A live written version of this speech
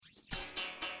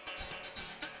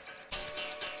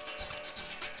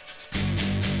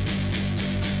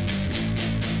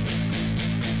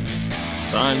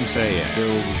Science AF.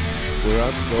 We're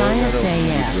up Science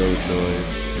AF. road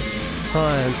noise.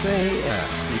 Science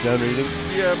AF. You done reading?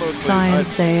 Yeah, mostly.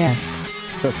 Science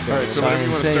AF. Okay. All right, so whenever you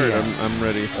want to start, Science I'm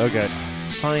ready. Okay.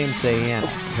 Science AF.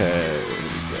 Okay.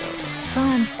 Here we go.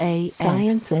 Science AF.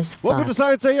 Science as fuck. Welcome to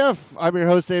Science AF. I'm your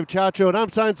host, Dave Chacho, and I'm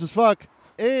Science as fuck.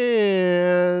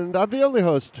 And I'm the only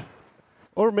host.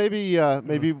 Or maybe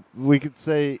we could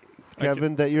say,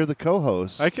 Kevin, that you're the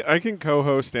co-host. I can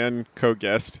co-host and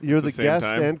co-guest. You're at the same guest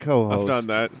time. and co-host. I've done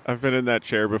that. I've been in that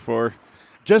chair before.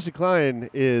 Jesse Klein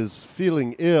is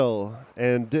feeling ill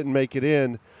and didn't make it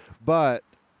in, but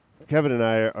Kevin and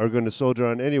I are going to soldier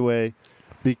on anyway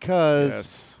because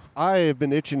Yes. I have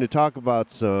been itching to talk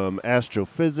about some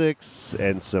astrophysics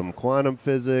and some quantum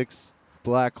physics,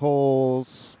 black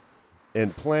holes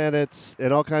and planets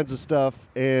and all kinds of stuff.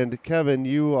 And Kevin,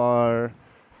 you are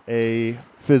a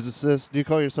physicist. Do you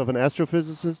call yourself an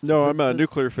astrophysicist? No, I'm a Physicist?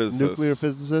 nuclear physicist. Nuclear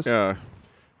physicist? Yeah.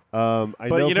 I But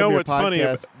know you from know your what's funny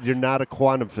podcast, you're not a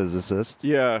quantum physicist.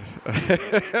 Yeah.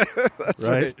 That's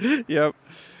Right? right. Yep.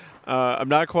 I'm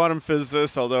not a quantum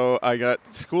physicist, although I got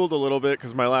schooled a little bit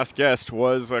because my last guest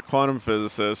was a quantum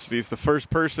physicist. He's the first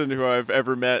person who I've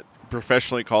ever met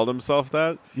professionally called himself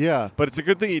that. Yeah, But it's a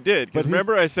good thing he did. But Because he's-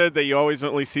 remember I said that you always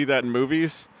only see that in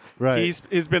movies? right.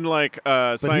 He's been like a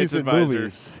But science he's in advisor.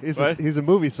 movies. What? He's a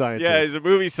movie scientist. Yeah, he's a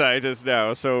movie scientist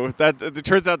now. So that it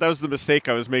turns out that was the mistake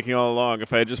I was making all along.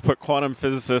 If I had just put quantum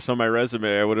physicist on my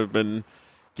resume, I would have been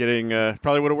getting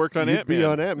probably would have worked on You'd Ant-Man. be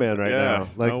on Ant-Man right Yeah. now.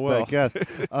 Like Oh, well. that guest.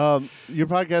 Your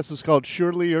podcast is called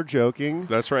Surely You're Joking.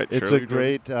 That's right. It's Shirley a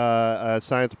great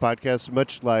science podcast,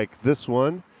 much like this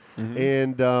one.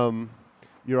 Mhm. And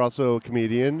you're also a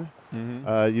comedian.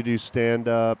 Mhm. You do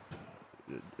stand-up.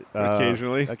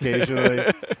 Occasionally.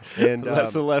 Occasionally. And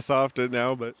less and less often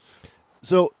now, but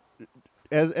so,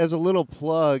 as a little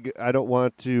plug, I don't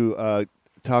want to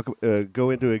go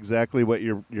into exactly what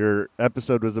your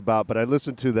episode was about, but I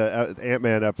listened to the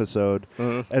Ant-Man episode,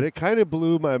 and it kind of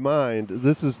blew my mind.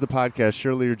 This is the podcast.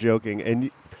 Surely You're Joking, and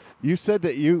you said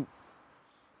that you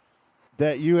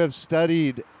have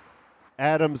studied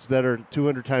atoms that are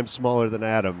 200 times smaller than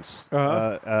atoms.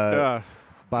 yeah.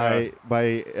 By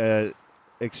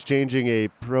exchanging a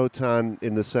proton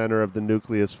in the center of the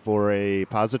nucleus for a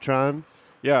positron,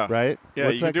 Yeah. right? Yeah,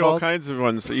 What's you can that do all called? kinds of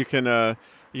ones. You can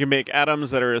make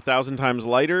atoms that are 1,000 times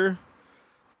lighter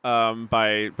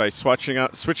by switching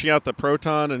out the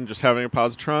proton and just having a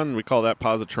positron. We call that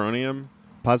positronium.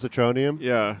 Positronium.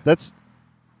 Yeah. That's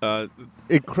Uh,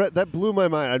 that blew my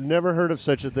mind. I've never heard of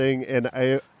such a thing, and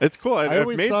it's cool. I I've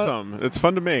always made thought- some. It's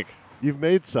fun to make. you've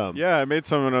made some. Yeah, I made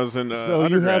some when I was in So you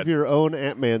undergrad. have your own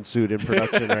Ant-Man suit in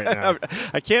production right now.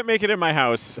 I can't make it in my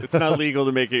house. It's not legal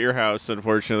to make it at your house,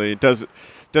 unfortunately. It does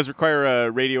require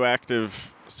a radioactive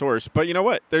source. But you know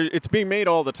what? It's being made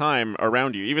all the time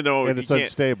around you, even though And you it's can't.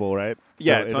 unstable, right?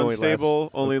 Yeah, So it's it only unstable.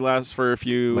 lasts- Only lasts for a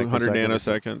few hundred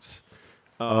Microsecond. nanoseconds.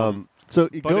 So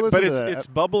you go listen But to that. it's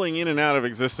bubbling in and out of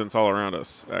existence all around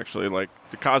us. Actually, like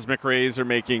the cosmic rays are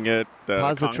making it.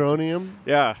 Positronium.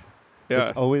 Yeah.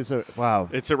 It's always wow.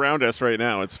 It's around us right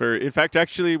now. It's very. In fact,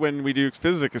 actually, when we do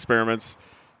physics experiments,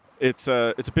 it's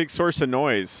a big source of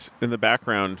noise in the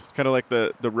background. It's kind of like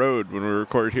the road when we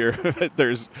record here.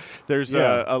 there's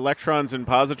Yeah. electrons and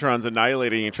positrons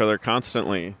annihilating each other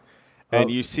constantly, and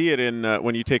you see it in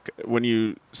when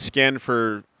you scan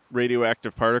for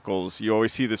radioactive particles. You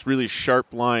always see this really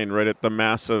sharp line right at the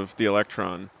mass of the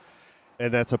electron.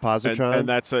 And that's a positron. And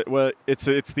that's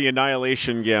it's the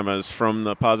annihilation gammas from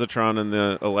the positron and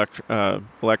the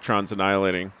electrons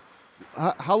annihilating.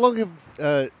 How long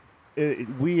have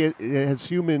we as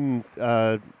human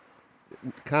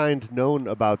kind known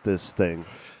about this thing?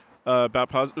 So the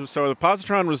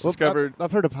positron was Well, discovered.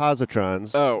 I've heard of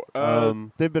positrons.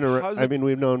 Oh, they've been around. I mean,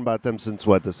 we've known about them since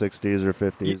what, the 60s or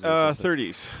 50s?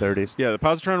 30s. 30s. Yeah, the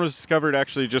positron was discovered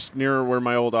actually just near where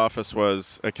my old office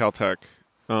was at Caltech,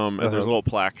 and there's a little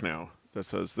plaque now that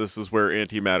says this is where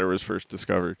antimatter was first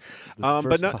discovered. The But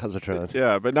first not, positron.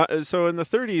 yeah, but not. So in the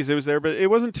 30s it was there, but it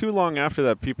wasn't too long after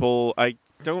that. I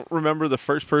don't remember the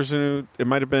first person who. It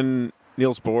might have been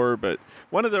Niels Bohr, but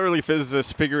one of the early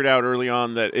physicists figured out early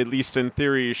on that at least in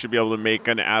theory you should be able to make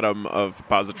an atom of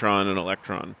positron and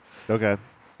electron. Okay.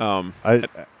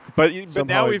 But Somehow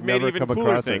now I've we've made never even come cooler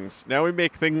across it. things. Now we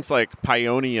make things like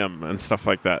pionium and stuff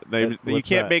like that. You What's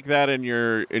can't that? make that in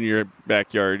your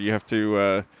backyard. You have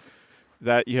to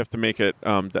make it the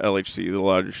LHC, the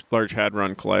Large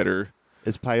Hadron Collider.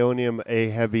 Is pionium a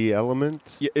heavy element?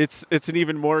 Yeah, it's an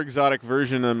even more exotic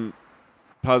version of Of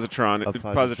positronium.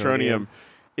 positronium.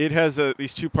 It has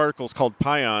these two particles called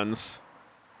pions,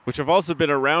 which have also been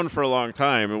around for a long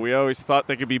time, and we always thought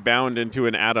they could be bound into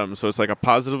an atom. So it's like a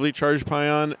positively charged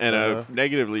pion and a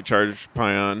negatively charged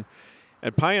pion.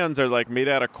 And pions are like made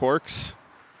out of quarks,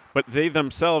 but they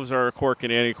themselves are a quark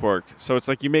and antiquark. So it's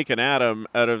like you make an atom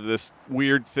out of this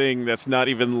weird thing that's not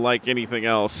even like anything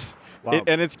else. Wow.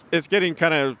 And it's getting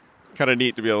kind of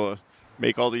neat to be able to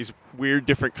make all these weird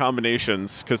different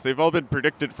combinations, because they've all been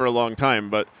predicted for a long time,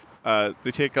 but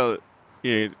they take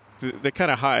they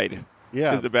kind of hide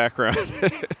in the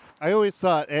background. I always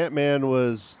thought Ant-Man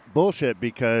was bullshit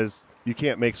because you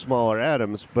can't make smaller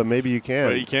atoms, but maybe you can.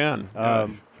 But you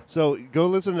can. So go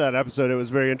listen to that episode. It was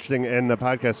very interesting, and the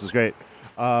podcast is great.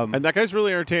 And that guy's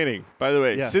really entertaining, by the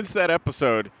way. Yeah. Since that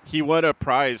episode, he won a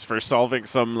prize for solving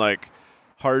some like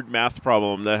hard math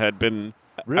problem that had been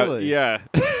Really? yeah.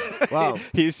 Wow.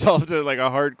 He solved a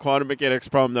hard quantum mechanics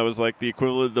problem that was like the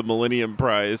equivalent of the Millennium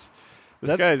Prize.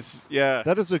 This guy's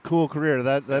That is a cool career.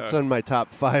 That's on my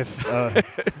top 5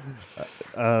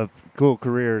 cool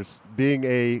careers. Being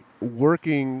a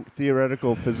working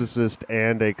theoretical physicist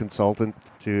and a consultant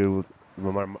to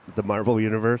the Marvel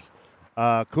Universe.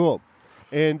 Cool.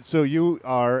 And so you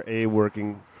are a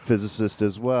working physicist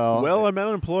as well. Well, I'm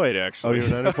unemployed, actually. Oh, you're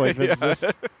an unemployed physicist?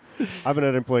 I'm an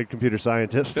unemployed computer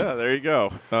scientist. Yeah, there you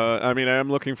go. I mean, I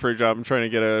am looking for a job. I'm trying to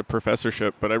get a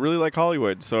professorship, but I really like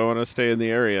Hollywood, so I want to stay in the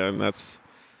area, and that's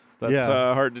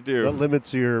hard to do. That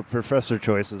limits your professor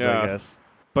choices, I guess.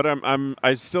 But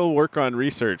I still work on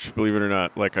research, believe it or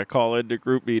not. Like, I call into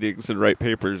group meetings and write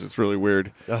papers. It's really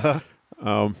weird. But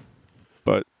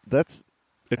it's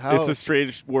a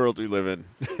strange world we live in.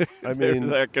 I mean,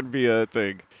 that can be a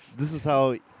thing. This is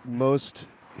how most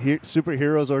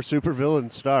superheroes or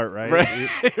supervillains start, right? Right,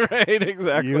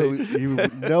 exactly. You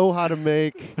know how to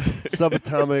make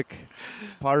subatomic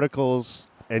particles,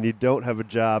 and you don't have a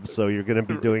job, so you're going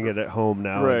to be doing it at home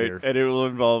now. Right, and it will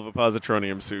involve a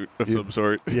positronium suit of some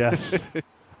sort. Yes,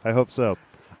 I hope so.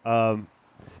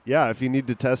 Yeah, if you need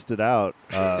to test it out,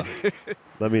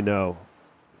 let me know,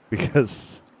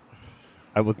 because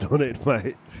I will donate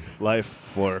my life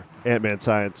for Ant-Man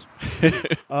science.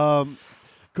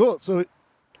 Cool.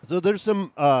 So there's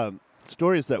some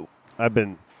stories that I've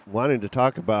been wanting to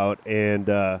talk about,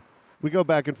 and we go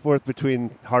back and forth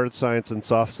between hard science and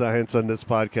soft science on this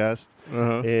podcast.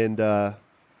 And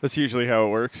that's usually how it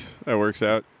works. That works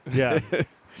out. Yeah.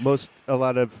 A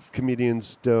lot of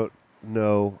comedians don't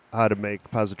know how to make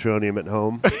positronium at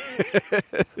home.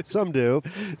 Some do.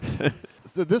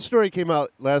 So this story came out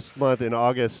last month in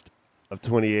August of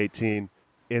 2018,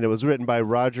 and it was written by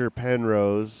Roger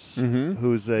Penrose,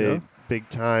 who's a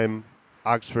big-time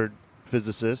Oxford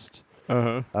physicist.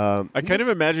 I kind of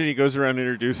imagine he goes around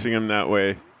introducing that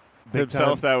way.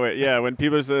 Yeah, when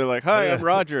people say like, "Hi, I'm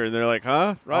Roger," and they're like,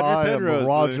 "Huh, Roger Penrose?" I'm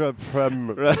Roger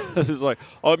Penrose. It's like,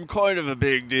 I'm kind of a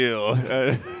big deal.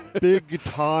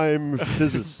 Big-time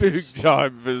physicist.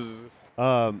 Big-time physicist.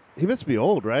 He must be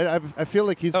old, right? I feel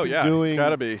like he's been doing it's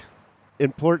gotta be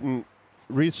important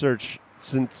research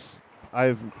since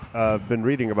I've been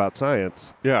reading about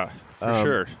science. Yeah, for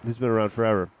sure. He's been around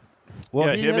forever. Well,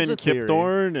 yeah, him and Kip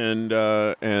Thorne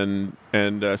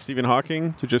and Stephen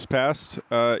Hawking, who just passed.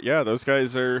 Those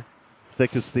guys are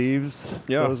thick as thieves.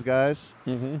 Yeah, those guys.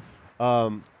 And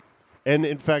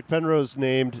in fact, Penrose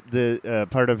named the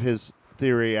part of his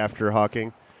theory after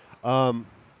Hawking.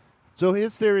 So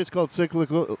his theory is called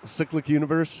cyclic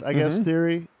universe, I guess,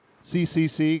 theory.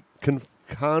 CCC,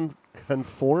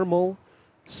 conformal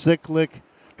cyclic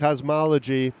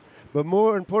cosmology. But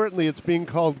more importantly, it's being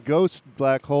called ghost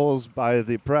black holes by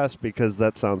the press because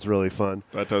that sounds really fun.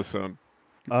 That does sound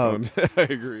fun. I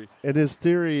agree. And his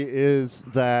theory is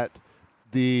that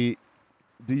the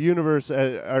universe,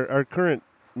 our current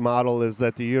model is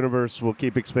that the universe will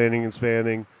keep expanding and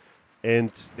expanding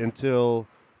until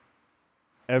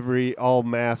all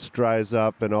mass dries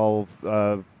up and all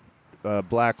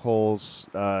black holes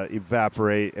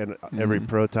evaporate and every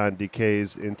proton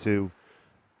decays into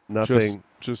nothing.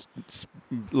 Just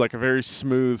like a very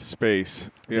smooth space.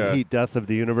 Yeah. The heat death of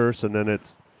the universe, and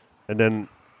then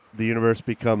the universe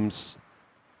becomes,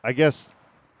 I guess,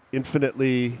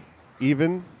 infinitely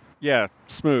even. Yeah,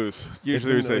 smooth.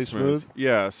 Usually we say smooth.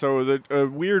 Yeah. So the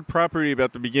weird property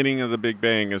about the beginning of the Big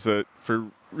Bang is that for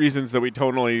reasons that we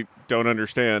totally don't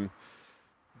understand,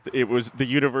 the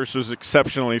universe was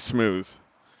exceptionally smooth,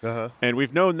 and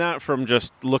we've known that from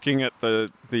just looking at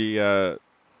the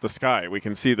sky. We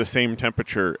can see the same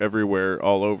temperature everywhere,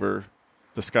 all over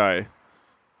the sky.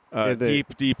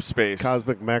 Deep space.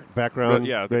 Cosmic background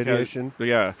radiation.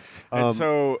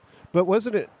 And but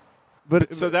wasn't it?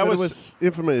 But so that it was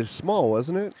infinitely small,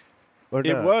 wasn't it? Or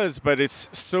it not? was, but it's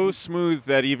so smooth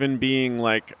that even being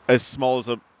like as small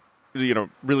as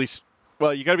really.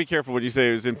 Well, you got to be careful when you say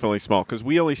it was infinitely small because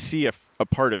we only see a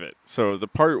part of it. So the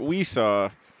part we saw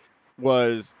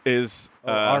is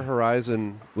our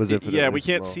horizon was infinitely yeah, we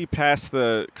can't small. see past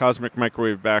the cosmic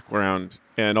microwave background,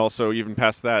 and also even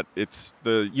past that, it's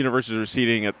the universe is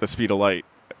receding at the speed of light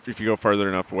if you go farther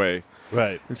enough away,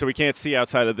 Right. and so we can't see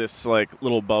outside of this like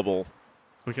little bubble.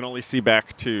 We can only see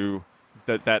back to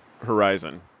that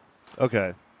horizon.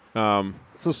 Okay. Um,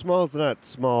 So small is not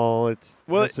small. It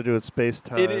has to do with space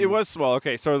time. it was small.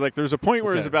 Okay, so like there's a point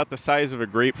where it's about the size of a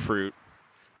grapefruit,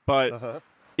 but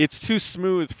it's too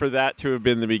smooth for that to have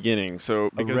been the beginning. So A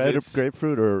because red it's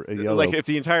grapefruit or a yellow? like if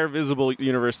the entire visible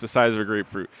universe the size of a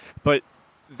grapefruit, but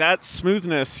that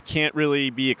smoothness can't really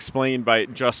be explained by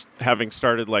it just having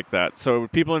started like that. So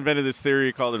people invented this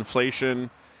theory called inflation,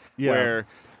 where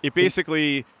it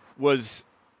basically was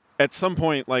at some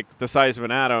point like the size of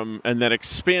an atom and then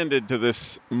expanded to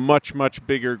this much, much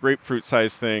bigger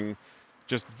grapefruit-sized thing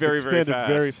just very, expanded very fast.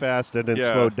 very fast and then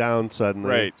slowed down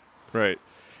suddenly. Right.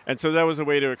 And so that was a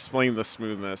way to explain the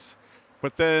smoothness.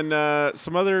 But then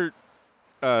some other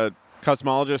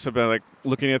cosmologists have been like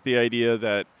looking at the idea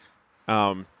that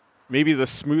maybe the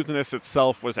smoothness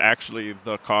itself was actually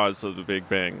the cause of the Big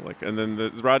Bang. Like, and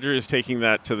then Roger is taking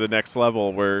that to the next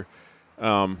level where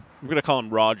I'm going to call him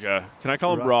Raja. Can I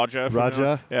call him Raja?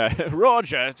 Raja? Yeah,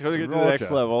 Raja. To get to the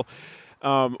next level,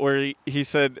 where he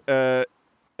said, and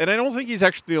I don't think he's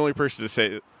actually the only person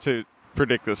to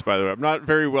predict this. By the way, I'm not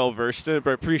very well versed in it,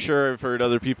 but I'm pretty sure I've heard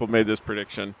other people made this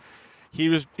prediction.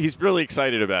 He's really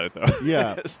excited about it though.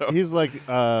 Yeah, so he's like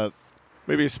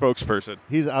maybe a spokesperson.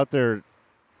 He's out there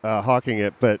hawking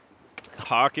it, but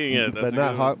hawking it. But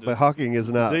not. But hawking is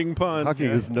not. Zing pun.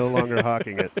 Hawking is no longer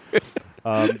hawking it.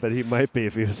 But he might be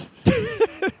if he was.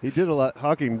 He did a lot.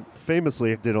 Hawking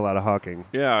famously did a lot of hawking.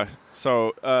 Yeah.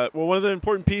 So, one of the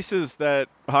important pieces that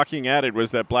Hawking added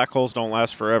was that black holes don't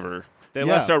last forever. They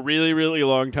last a really, really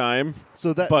long time,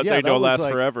 but they don't last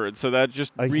forever. And so that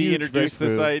just reintroduced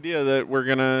this idea that we're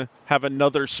going to have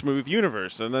another smooth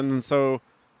universe. And then so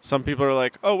some people are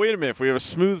like, oh, wait a minute. If we have a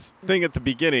smooth thing at the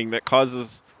beginning that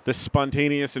causes this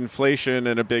spontaneous inflation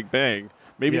and a big bang,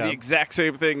 maybe the exact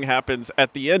same thing happens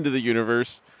at the end of the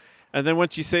universe. And then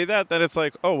once you say that, then it's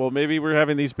like, oh, well, maybe we're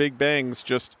having these big bangs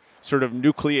just sort of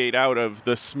nucleate out of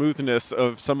the smoothness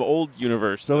of some old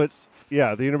universe. So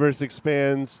the universe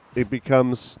expands, it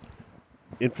becomes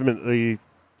infinitely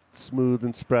smooth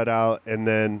and spread out, and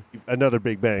then another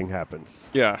big bang happens.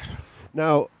 Yeah.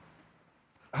 Now,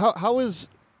 how is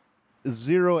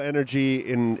zero energy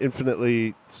in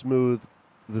infinitely smooth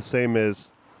the same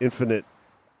as infinite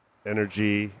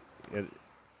energy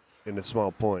in a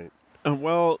small point?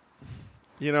 Well,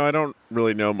 I don't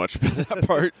really know much about that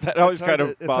part. That always kind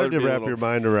of bothered me. It's hard to wrap your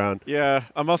mind around. Yeah,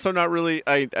 I'm also not really.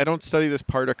 I don't study this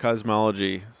part of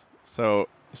cosmology, so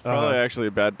it's probably actually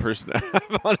a bad person to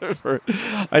have on it for.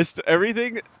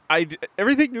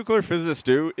 Everything nuclear physicists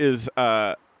do is,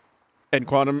 and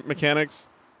quantum mechanics,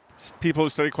 people who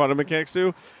study quantum mechanics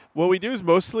do. What we do is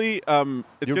mostly. It's going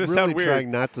to sound weird. You're really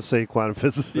trying not to say quantum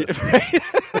physicist. Right?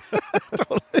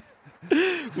 Totally.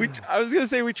 I was going to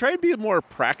say we try and be more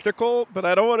practical, but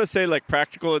I don't want to say like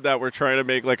practical in that we're trying to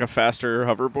make like a faster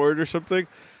hoverboard or something.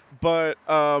 But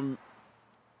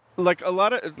like a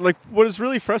lot of like what is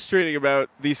really frustrating about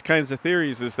these kinds of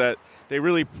theories is that they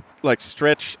really like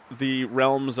stretch the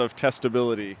realms of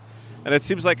testability. And it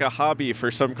seems like a hobby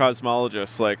for some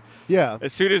cosmologists. Like,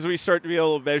 as soon as we start to be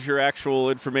able to measure actual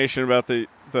information about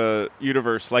the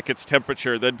universe, like its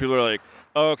temperature, then people are like,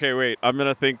 oh, okay, wait, I'm going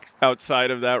to think outside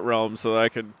of that realm so that I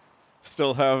can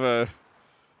still have a...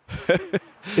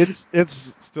 it's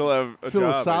still have a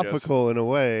philosophical job, in a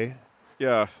way.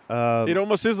 Yeah. It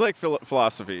almost is like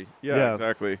philosophy. Yeah,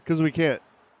 exactly. Because we can't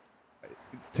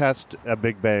test a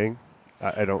Big Bang,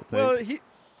 I don't think.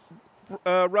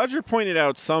 Well, Roger pointed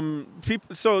out some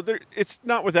people. So it's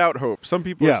not without hope. Some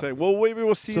people are saying, "Well, maybe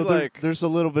we'll see." So there's a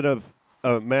little bit of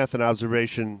math and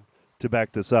observation to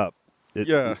back this up.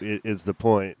 It is the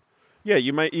point. Yeah,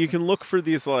 you can look for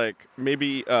these like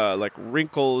maybe like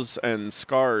wrinkles and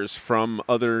scars from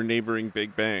other neighboring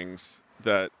Big Bangs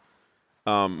that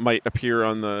might appear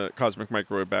on the cosmic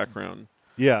microwave background.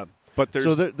 Yeah, but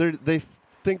there's they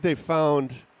think they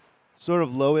found sort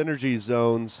of low energy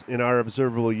zones in our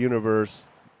observable universe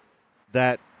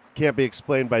that can't be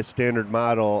explained by standard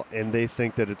model, and they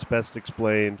think that it's best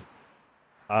explained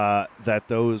that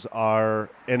those are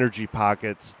energy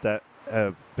pockets that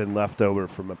have been left over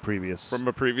from a previous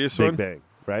Big Bang,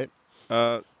 right?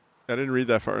 I didn't read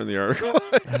that far in the article.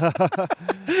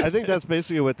 I think that's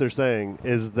basically what they're saying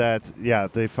is that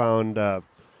they found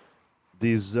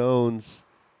these zones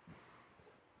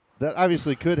that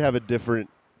obviously could have a different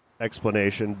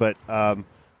explanation, but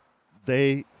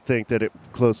they think that it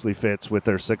closely fits with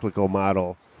their cyclical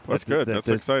model. That's That- good. that That's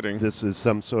this, exciting. This is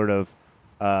some sort of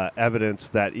evidence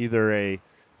that either a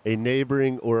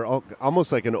neighboring or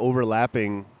almost like an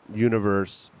overlapping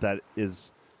universe that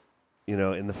is,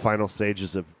 in the final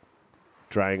stages of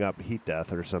drying up heat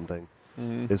death or something,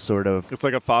 is sort of It's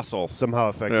like a fossil, somehow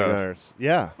affecting Yeah. ours.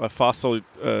 Yeah. a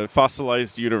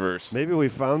fossilized universe. Maybe we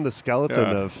found the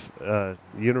skeleton Yeah. of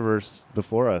universe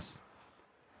before us.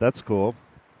 That's cool.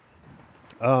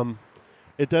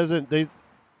 It doesn't.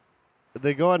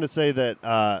 They go on to say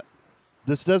that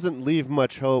this doesn't leave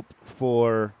much hope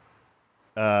for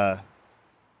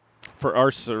For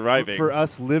our surviving. for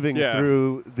us living Yeah.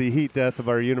 through the heat death of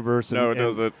our universe. No, it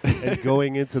doesn't. and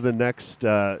going into the next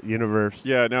universe.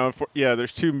 Yeah, now,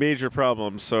 there's two major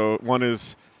problems. So one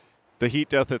is the heat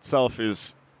death itself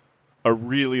is a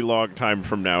really long time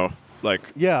from now.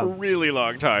 Like, Yeah. a really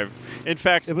long time. In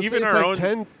fact, It was even it's our like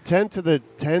own 10 to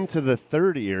the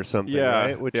 30 or something,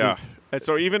 right? Which yeah. is And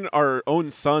so even our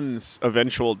own sun's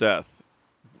eventual death,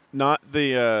 not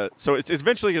the so it's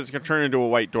eventually going to turn into a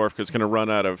white dwarf because it's going to run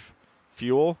out of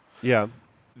fuel. yeah.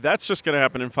 That's just going to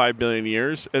happen in 5 billion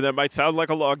years, and that might sound like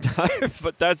a long time,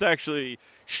 but that's actually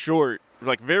short,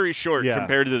 like very short Yeah.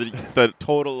 compared to the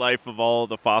total life of all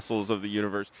the fossils of the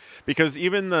universe. Because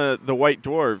even the white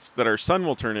dwarfs that our sun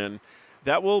will turn in,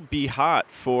 that will be hot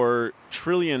for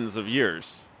trillions of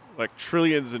years, like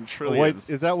trillions and trillions.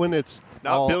 Is that when it's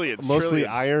Not all billions, mostly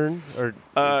trillions. iron or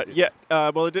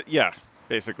Yeah,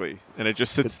 basically, and it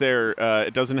just sits there.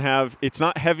 It doesn't have. It's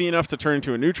not heavy enough to turn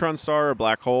into a neutron star or a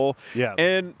black hole. Yeah.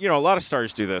 And a lot of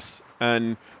stars do this,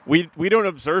 and we don't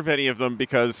observe any of them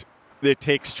because it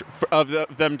takes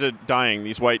them to dying.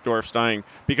 These white dwarfs dying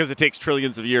because it takes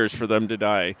trillions of years for them to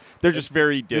die. They're just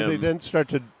very dim. Do they then start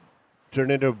to turn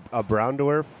into a brown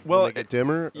dwarf? Well, when they get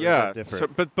dimmer. Or is Yeah, that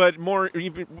different? but more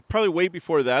probably way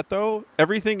before that though.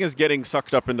 Everything is getting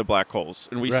sucked up into black holes,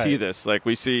 and we see Right. this. Like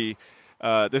we see,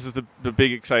 this is the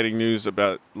big exciting news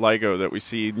about LIGO, that we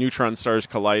see neutron stars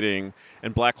colliding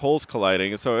and black holes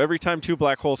colliding. And so every time two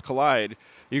black holes collide,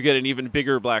 you get an even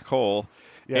bigger black hole.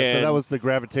 Yeah, so And- that was the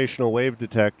gravitational wave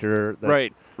detector that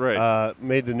right.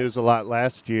 made the news a lot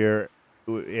last year,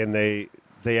 and they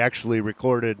actually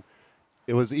recorded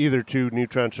it was either two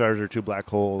neutron stars or two black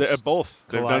holes. Both.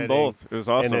 They've done colliding, both. It was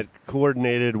awesome. And it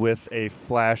coordinated with a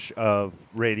flash of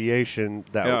radiation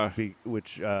that Yeah. would be,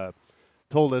 which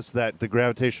told us that the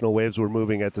gravitational waves were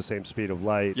moving at the same speed of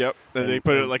light. Yep, and they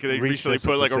put it like they reached recently us at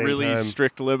put the like a same really time.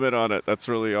 strict limit on it. That's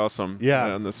really awesome. Yeah,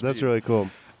 on the that's speed. really cool.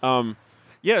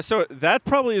 Yeah, so that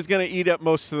probably is going to eat up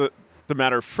most of the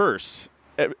matter first,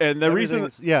 and the reason.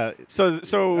 Everything's-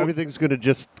 So everything's going to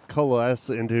just coalesce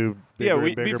into bigger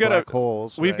and bigger we've got black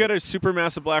holes. we've right? got a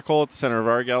supermassive black hole at the center of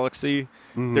our galaxy.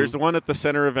 Mhm. There's the one at the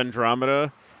center of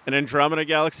Andromeda. An Andromeda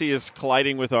galaxy is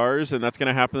colliding with ours, and that's going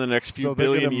to happen in the next few so they're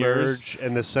billion gonna years. merge,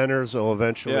 and the centers will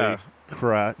eventually Yeah.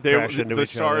 crash into The each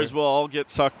stars other. will all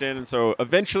get sucked in, and so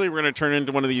eventually we're going to turn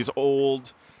into one of these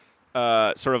old,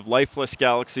 sort of lifeless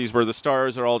galaxies where the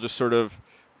stars are all just sort of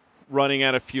running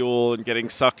out of fuel and getting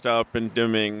sucked up and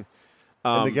dimming.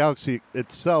 And the galaxy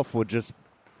itself would just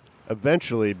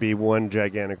eventually be one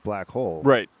gigantic black hole.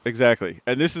 Right, exactly.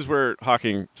 And this is where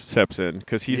Hawking steps in,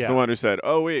 because he's Yeah. the one who said,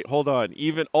 oh, wait, hold on.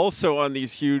 Even also on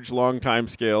these huge long time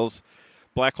scales,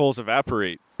 black holes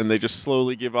evaporate, and they just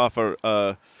slowly give off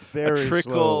a Very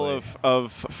trickle slowly.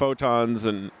 of photons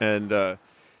and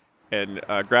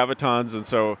gravitons. And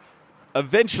so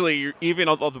eventually, even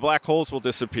all the black holes will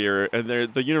disappear, and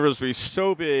the universe will be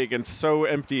so big and so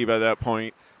empty by that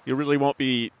point, you really won't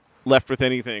be left with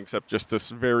anything except just this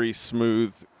very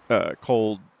smooth,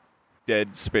 cold,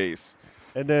 dead space.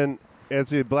 And then as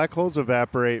the black holes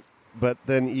evaporate, but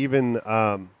then even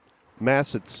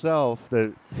mass itself,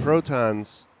 the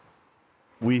protons,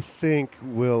 we think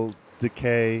will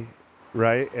decay,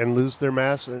 right, and lose their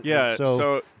mass. And Yeah, so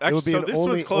so it actually, would be so an this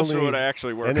one's closer to only what I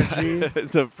actually work energy? on,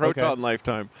 the proton Okay.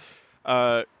 lifetime.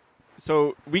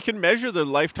 So we can measure the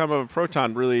lifetime of a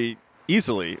proton really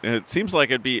easily, and it seems like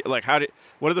it'd be like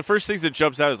one of the first things that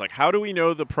jumps out is like, how do we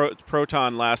know the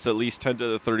proton lasts at least 10 to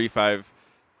the 35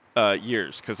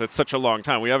 years? Because it's such a long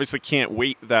time. We obviously can't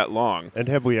wait that long. And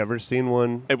have we ever seen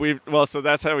one? And so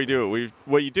that's how we do it.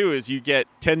 What you do is you get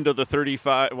 10 to the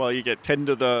 35. Well, you get 10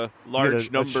 to the large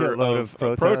a number shitload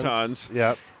of protons.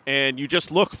 Yep. And you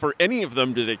just look for any of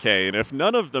them to decay, and if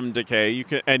none of them decay,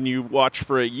 you watch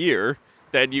for a year,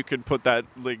 then you can put that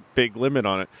big limit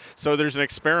on it. So there's an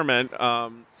experiment,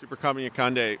 Super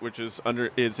Kamiokande, which is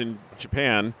in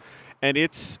Japan, and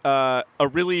it's a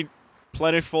really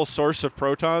plentiful source of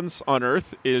protons on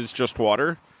Earth is just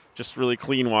water. just really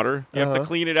clean water. You have to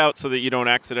clean it out so that you don't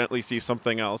accidentally see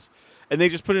something else. And they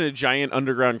just put it in a giant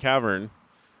underground cavern,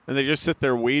 and they just sit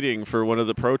there waiting for one of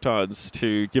the protons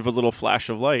to give a little flash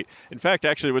of light. In fact,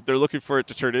 actually, what they're looking for it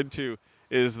to turn into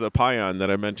is the pion that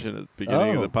I mentioned at the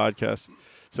beginning of the podcast.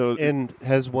 So, and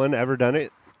has one ever done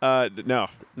it? No,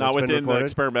 not within the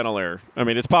experimental error. I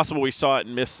mean, it's possible we saw it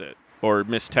and missed it or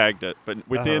mistagged it, but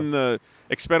within the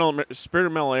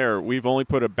experimental error, we've only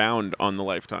put a bound on the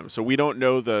lifetime. So we don't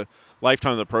know the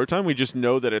lifetime of the proton. We just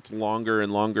know that it's longer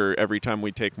and longer every time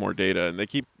we take more data, and they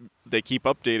keep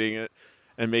updating it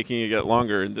and making it get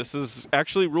longer. And this has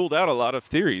actually ruled out a lot of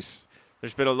theories.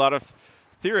 There's been a lot of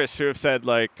theorists who have said,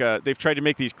 like, they've tried to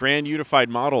make these grand unified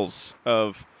models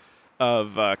of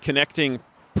connecting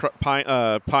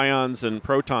pions and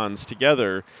protons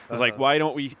together. It's like, why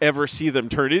don't we ever see them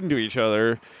turn into each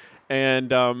other?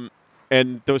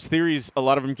 And those theories, a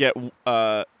lot of them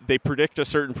they predict a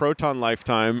certain proton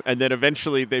lifetime, and then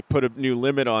eventually they put a new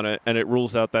limit on it, and it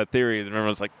rules out that theory. And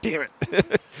everyone's like, damn it.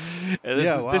 And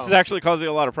this is actually causing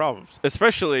a lot of problems,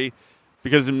 especially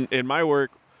because in my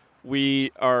work,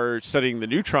 we are studying the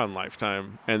neutron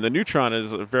lifetime, and the neutron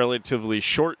is a relatively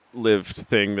short-lived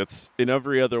thing that's in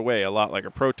every other way a lot like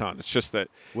a proton. It's just that...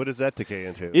 What does that decay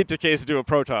into? It decays into a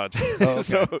proton. Oh,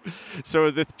 okay. So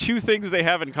the two things they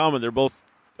have in common, they're both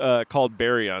called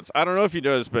baryons. I don't know if you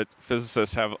noticed, but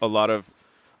physicists have a lot of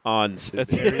ons at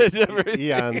the end of everything.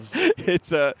 Eons.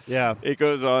 It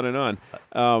goes on and on.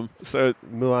 So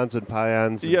muons and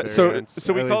pions. And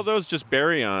so we call those just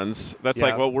baryons. That's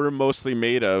like what we're mostly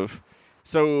made of.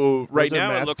 So right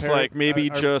now it looks like maybe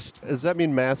just... Does that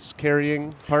mean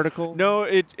mass-carrying particle? No,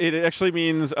 it actually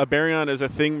means a baryon is a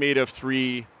thing made of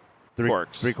three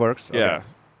quarks. 3 quarks? Okay. Yeah.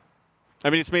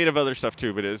 I mean, it's made of other stuff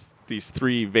too, but it's these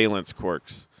 3 valence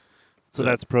quarks. So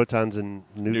that's protons and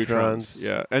neutrons?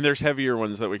 Yeah, and there's heavier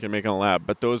ones that we can make in a lab,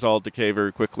 but those all decay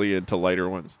very quickly into lighter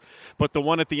ones. But the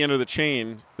one at the end of the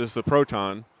chain is the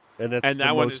proton. And that's that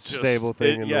the one most is just, stable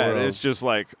thing in the world. Yeah, it's just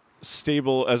like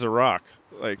stable as a rock.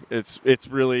 Like it's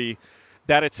really,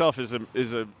 that itself is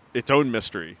its own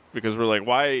mystery, because we're like,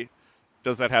 why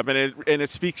does that happen? And it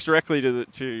speaks directly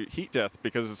to heat death,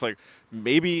 because it's like,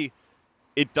 maybe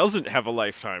it doesn't have a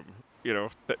lifetime,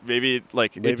 that maybe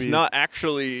it's not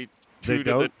actually 10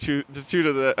 to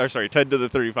the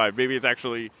 35. Maybe it's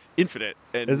actually infinite.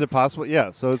 And is it possible? Yeah.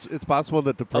 So it's possible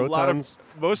that the protons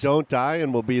don't die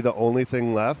and will be the only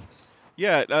thing left.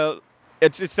 Yeah,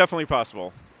 it's definitely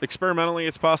possible. Experimentally,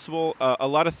 it's possible. A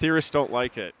lot of theorists don't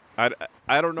like it.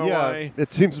 I don't know why.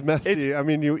 It seems messy. I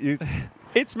mean, you.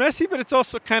 It's messy, but it's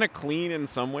also kind of clean in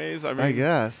some ways. I mean, I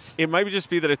guess it might just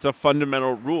be that it's a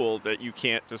fundamental rule that you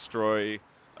can't destroy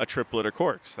a triplet of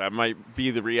quarks. That might be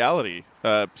the reality.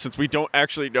 Since we don't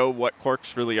actually know what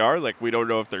quarks really are, like we don't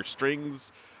know if they're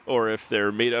strings or if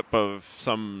they're made up of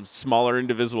some smaller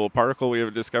indivisible particle we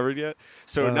haven't discovered yet.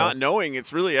 So not knowing,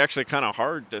 it's really actually kind of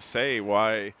hard to say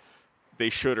why they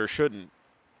should or shouldn't.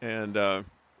 And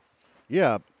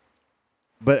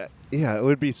but it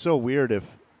would be so weird if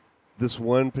this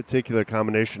one particular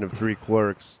combination of 3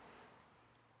 quarks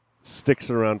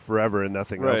sticks around forever and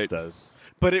nothing else does.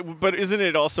 But isn't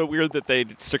it also weird that they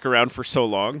stick around for so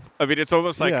long? I mean, it's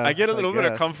almost like I get a little bit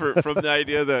of comfort from the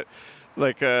idea that,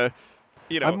 like, I'm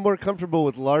more comfortable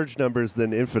with large numbers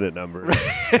than infinite numbers.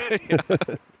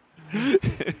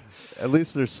 At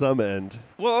least there's some end.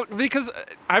 Well, because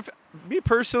me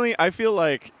personally, I feel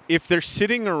like if they're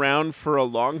sitting around for a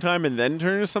long time and then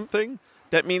turn to something,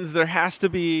 that means there has to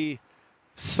be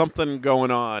something going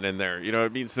on in there.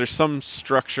 It means there's some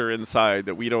structure inside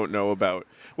that we don't know about.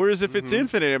 Whereas if it's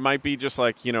infinite, it might be just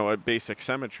like, a basic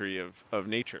symmetry of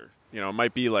nature. It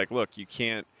might be like, look, you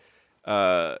can't,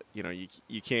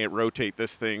 you can't rotate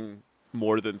this thing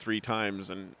more than 3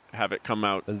 times and have it come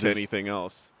out to anything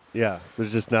else. Yeah,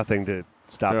 there's just nothing to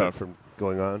stop it from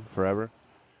going on forever.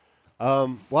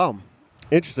 Wow,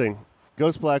 interesting.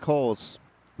 Ghost black holes.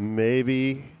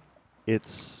 Maybe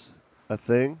it's a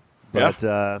thing, but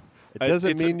it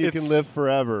doesn't mean you can live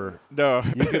forever. No.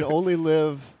 You can only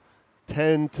live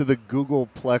 10 to the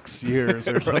Googleplex years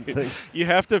or something. You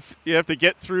have to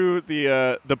get through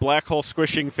the black hole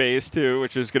squishing phase too,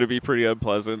 which is going to be pretty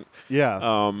unpleasant.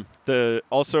 Yeah.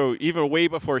 Also even way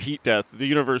before heat death, the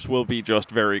universe will be just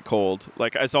very cold.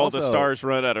 Like as all the stars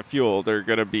run out of fuel, they're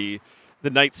going to be. The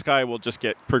night sky will just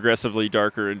get progressively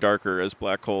darker and darker as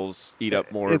black holes eat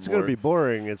up more and more. It's going to be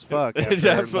boring as fuck after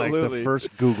Absolutely. like the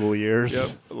first Google years. Yep.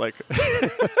 Like,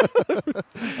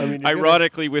 I mean,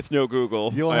 ironically, with no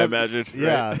Google, I imagine.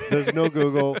 Yeah, right? There's no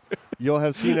Google. You'll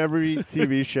have seen every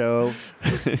TV show.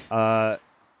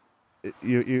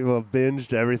 you will have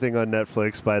binged everything on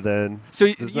Netflix by then. So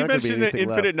There's you not gonna be mentioned that anything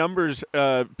infinite left. numbers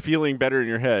feeling better in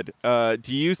your head.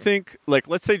 Do you think, like,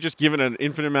 let's say just given an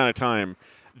infinite amount of time,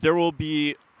 there will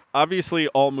be, obviously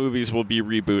all movies will be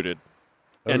rebooted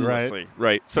Right. endlessly,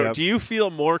 right? So Yep. do you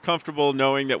feel more comfortable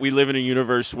knowing that we live in a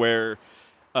universe where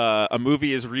a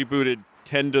movie is rebooted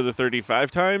 10 to the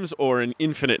 35 times or an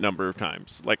infinite number of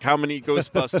times? Like, how many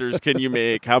Ghostbusters can you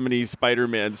make? How many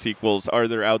Spider-Man sequels are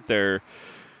there out there?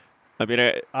 I mean,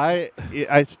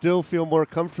 I still feel more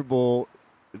comfortable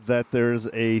that there's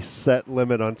a set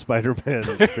limit on Spider-Man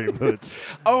reboots.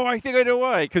 oh, I think I know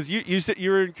why. Because you said you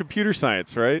were in computer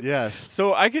science, right? Yes.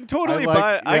 So I can totally like-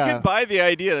 buy. I yeah. can buy the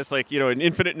idea that's like an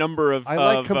infinite number of. I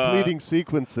like of, completing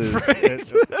sequences. Right.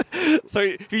 So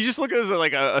if you just look at it as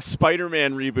like a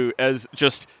Spider-Man reboot as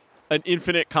just an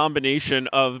infinite combination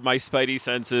of my Spidey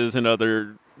senses and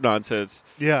other nonsense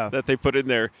Yeah. that they put in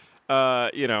there,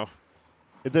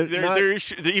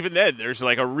 even then there's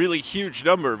like a really huge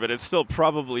number, but it's still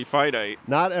probably finite.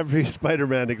 Not every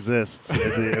Spider-Man exists in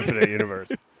the Infinite Universe.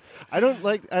 I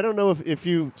don't know if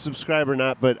you subscribe or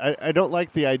not, but I don't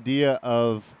like the idea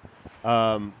of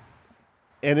an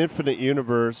infinite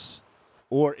universe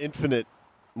or infinite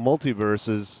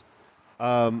multiverses,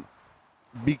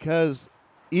 because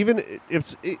even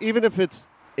if it's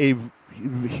a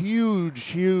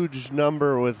huge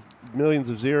number with millions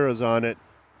of zeros on it,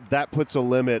 that puts a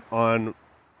limit on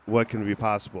what can be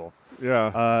possible.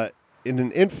 Yeah. In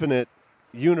an infinite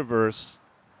universe,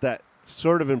 that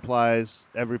sort of implies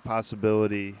every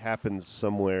possibility happens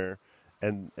somewhere,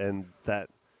 and that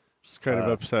It's kind of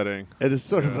upsetting. it is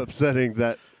sort of upsetting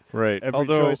that Right. every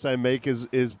Although, choice I make is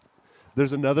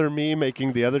there's another me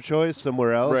making the other choice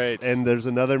somewhere else, Right. and there's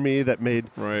another me that made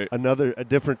right. a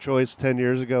different choice 10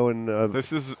 years ago, and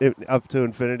This is up to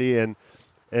infinity, and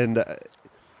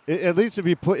at least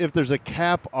if there's a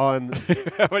cap on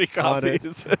how many on it,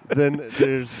 copies? then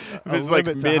there's If a it's like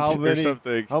limit to mint how or many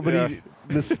something. how many Yeah.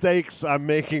 mistakes I'm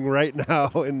making right now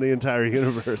in the entire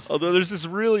universe. Although there's this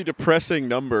really depressing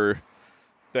number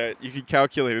that you can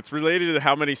calculate. It's related to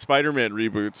how many Spider-Man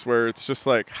reboots, where it's just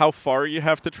like how far you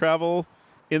have to travel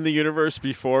in the universe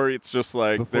before it's just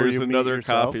like Before there's you meet another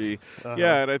yourself? copy. Uh-huh.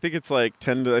 Yeah, and I think it's like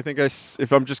 10 to, I think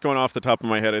if I'm just going off the top of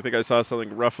my head, I think I saw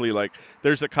something roughly like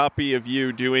there's a copy of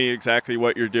you doing exactly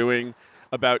what you're doing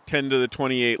about 10 to the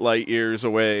 28 light years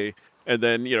away. And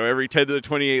then, every 10 to the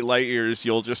 28 light years,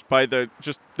 you'll just by the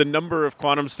number of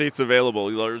quantum states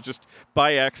available, you'll just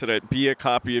by accident be a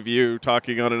copy of you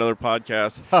talking on another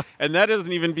podcast. And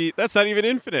that's not even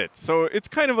infinite. So it's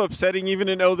kind of upsetting even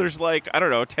to know there's like, I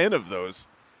don't know, 10 of those.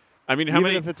 I mean, how Even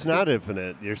many? if it's not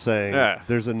infinite, you're saying Yeah.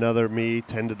 there's another me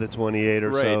 10 to the 28 or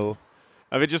Right. so.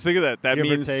 I mean, just think of that. That Give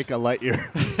means or take a light year.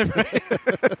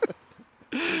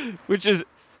 which is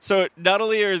so not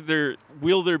only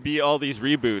will there be all these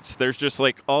reboots, there's just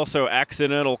like also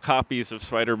accidental copies of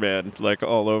Spider-Man like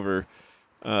all over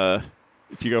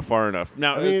if you go far enough.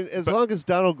 Now, I mean, as long as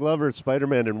Donald Glover is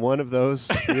Spider-Man in one of those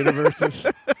universes,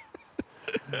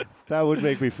 that would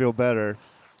make me feel better.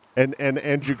 And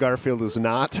Andrew Garfield is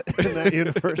not in that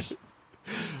universe.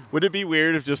 would it be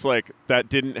weird if just like that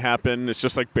didn't happen? It's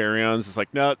just like baryons. It's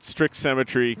like, no, strict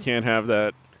symmetry, can't have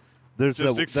that. That's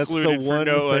Just the excluded for one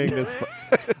no one. thing that's.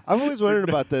 I've always wondered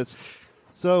about this.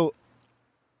 So,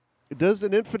 does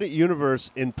an infinite universe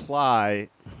imply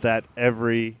that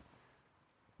every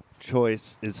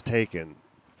choice is taken?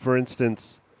 For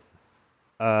instance,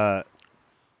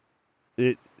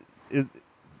 is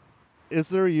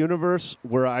there a universe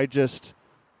where I just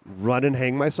run and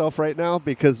hang myself right now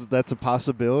because that's a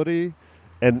possibility,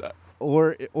 and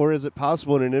or is it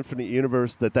possible in an infinite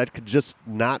universe that could just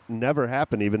never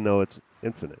happen, even though it's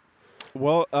infinite,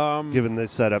 Well, given the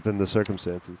setup and the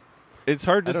circumstances? it's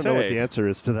hard to I don't say. know what the answer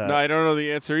is to that. No, I don't know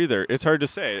the answer either. It's hard to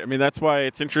say. I mean, that's why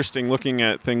it's interesting looking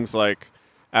at things like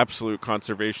absolute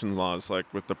conservation laws, like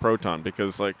with the proton,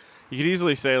 because like you could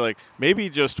easily say like maybe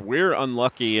just we're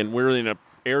unlucky and we're in a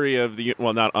area of the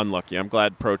not unlucky. I'm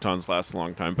glad protons last a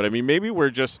long time, but I mean maybe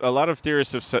we're just a lot of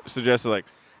theorists have suggested like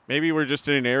maybe we're just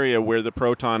in an area where the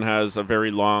proton has a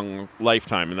very long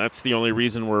lifetime, and that's the only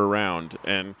reason we're around.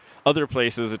 And other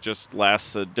places it just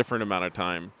lasts a different amount of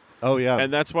time. Oh yeah,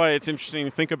 And that's why it's interesting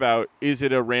to think about, is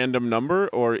it a random number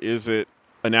or is it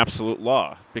an absolute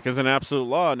law? Because an absolute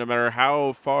law, no matter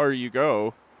how far you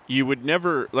go, you would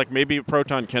never, like maybe a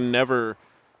proton can never,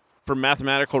 for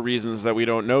mathematical reasons that we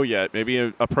don't know yet, maybe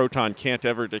a proton can't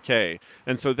ever decay.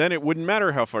 And so then it wouldn't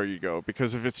matter how far you go,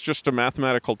 because if it's just a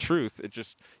mathematical truth,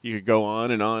 you could go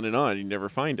on and on and on, you never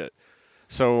find it.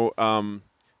 So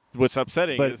what's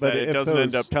upsetting But- is but that it if doesn't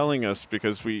end those- up telling us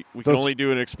because we can those- only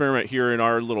do an experiment here in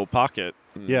our little pocket.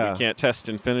 And Yeah. we can't test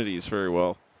infinities very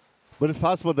well. But it's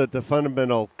possible that the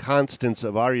fundamental constants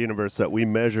of our universe that we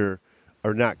measure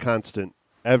are not constant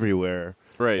everywhere.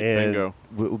 Right, And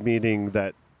bingo. Meaning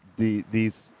that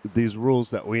these rules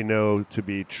that we know to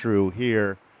be true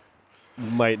here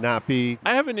might not be.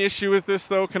 I have an issue with this,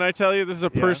 though. Can I tell you? This is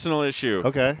a Yeah. personal issue.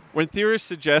 Okay. When theorists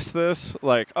suggest this,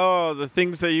 like, oh, the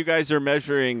things that you guys are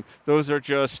measuring, those are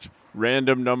just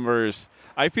random numbers,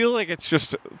 I feel like it's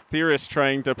just theorists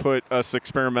trying to put us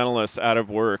experimentalists out of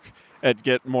work and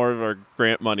get more of our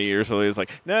grant money or something. It's like,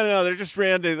 no, they're just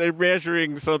random. They're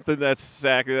measuring something that's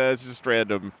just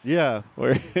random. Yeah.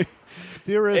 Where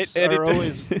Theorists And are it-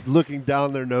 always looking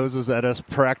down their noses at us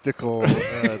practical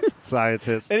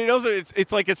scientists. And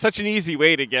it's like it's such an easy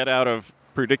way to get out of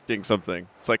predicting something.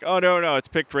 It's like, oh, no, it's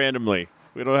picked randomly.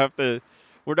 We don't have to,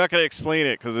 we're not going to explain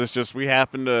it because it's just we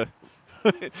happen to,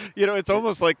 it's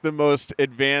almost like the most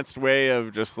advanced way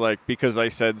of just like, because I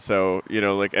said so,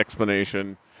 like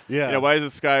explanation. Yeah. Why is the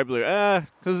sky blue?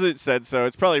 Because it said so.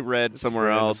 It's probably red somewhere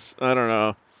random. else. I don't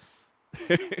know.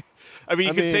 I mean,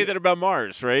 you can say mean- that about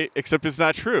Mars, right? Except it's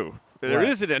not true. There Right.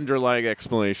 is an underlying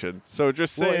explanation. So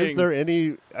just Well, saying. is there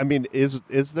any? I mean, is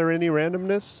there any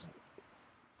randomness?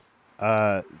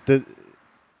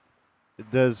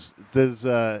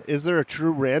 Is there a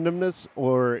true randomness,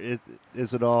 or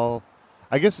is it all?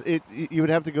 I guess you would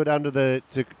have to go down to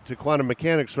to quantum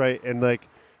mechanics, right? And like,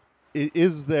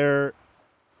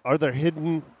 are there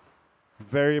hidden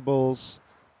variables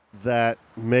that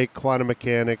make quantum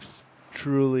mechanics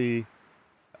truly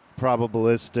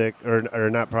probabilistic or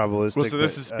not probabilistic? Well, so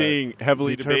this but, is being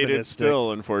heavily debated deterministic.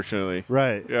 still, unfortunately.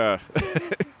 Right. Yeah.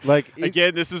 Like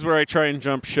Again, this is where I try and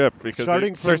jump ship because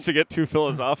Starting it starts from- to get too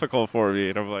philosophical for me,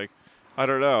 and I'm like, I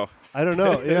don't know. I don't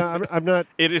know. Yeah, I'm not.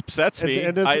 It upsets me.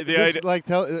 And this, I, the this idea- like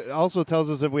also tells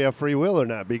us if we have free will or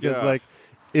not, because Yeah. like,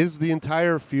 is the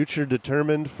entire future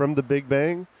determined from the Big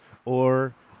Bang,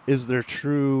 or is there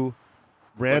true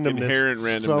randomness, inherent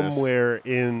randomness. somewhere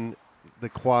in the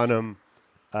quantum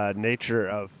nature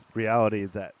of reality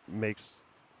that makes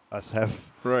us have?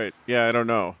 Right. Yeah, I don't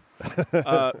know.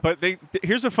 But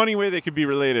here's a funny way they could be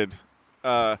related.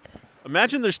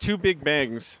 Imagine there's two Big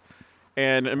Bangs,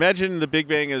 and imagine the Big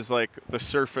Bang is like the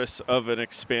surface of an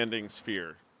expanding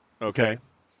sphere. Okay.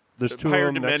 There's A two higher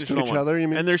of them next to dimensional each one. other. You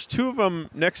mean? And there's two of them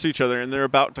next to each other, and they're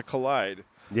about to collide.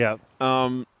 Yeah.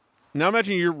 Now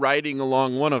imagine you're riding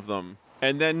along one of them,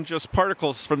 and then just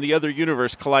particles from the other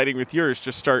universe colliding with yours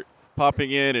just start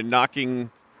popping in and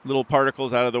knocking little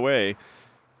particles out of the way.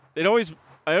 It always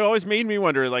made me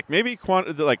wonder, like maybe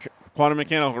quantum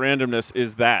mechanical randomness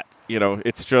is that.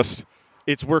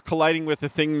 It's we're colliding with a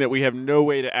thing that we have no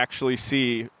way to actually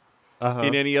see Uh-huh.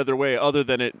 in any other way other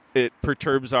than it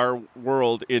perturbs our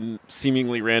world in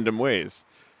seemingly random ways.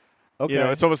 Okay.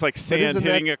 It's almost like sand isn't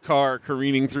hitting a car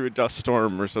careening through a dust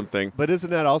storm or something. But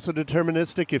isn't that also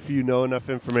deterministic if you know enough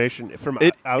information from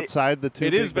outside the two?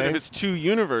 It Big is, but if Bangs? it's two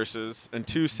universes and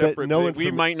two separate no things, we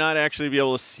inform- might not actually be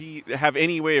able to have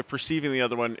any way of perceiving the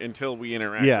other one until we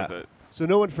interact Yeah. with it. So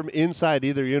no one from inside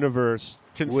either universe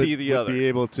Can would, see the would other. be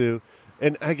able to.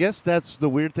 And I guess that's the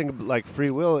weird thing, like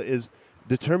free will, is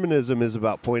determinism is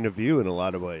about point of view in a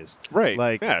lot of ways. Right.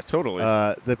 Like, yeah, totally.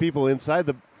 The people inside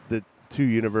the two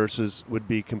universes would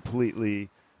be completely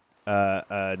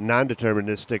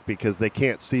non-deterministic because they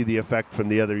can't see the effect from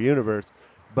the other universe.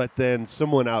 But then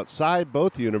someone outside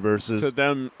both universes, to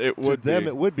them, it would be.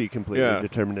 it would be completely Yeah.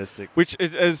 deterministic. Which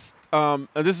is and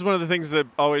this is one of the things that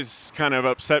always kind of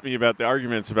upset me about the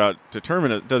arguments about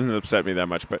determinism. It doesn't upset me that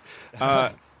much, but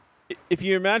if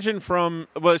you imagine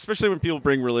especially when people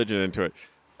bring religion into it,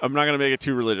 I'm not going to make it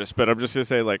too religious, but I'm just going to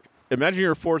say, like, imagine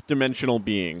you're a fourth dimensional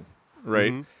being,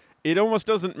 right? Mhm. It almost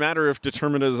doesn't matter if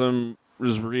determinism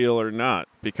is real or not,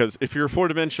 because if you're a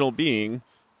four-dimensional being,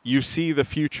 you see the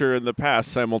future and the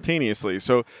past simultaneously.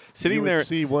 So sitting You would there,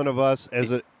 see one of us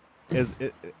as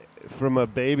from a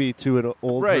baby to an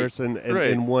old Right, person right.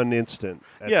 in one instant.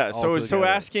 yeah. all So together.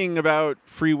 asking about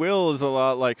free will is a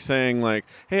lot like saying, like,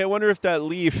 hey, I wonder if that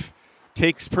leaf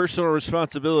takes personal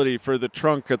responsibility for the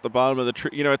trunk at the bottom of the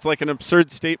tree. It's like an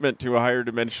absurd statement to a higher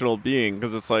dimensional being,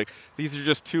 because it's like these are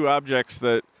just two objects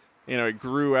that it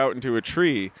grew out into a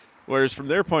tree. Whereas from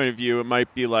their point of view, it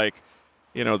might be like,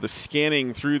 the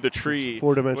scanning through the tree.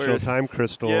 Four-dimensional whereas- time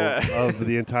crystal Yeah. of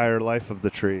the entire life of the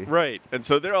tree. Right. And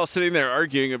so they're all sitting there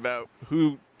arguing about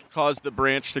who caused the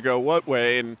branch to go what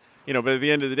way. And, but at the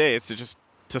end of the day, it's just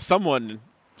to someone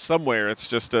somewhere, it's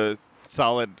just a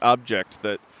solid object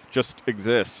that just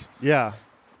exists. Yeah.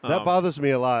 That bothers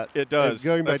me a lot. It does. And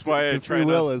going That's back why I to try free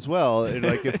will not- as well. And,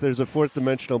 like, if there's a fourth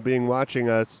dimensional being watching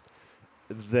us,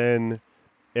 then,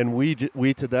 and we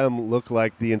to them look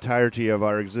like the entirety of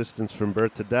our existence from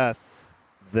birth to death,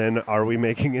 then are we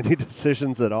making any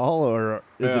decisions at all, or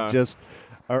is Yeah. it just,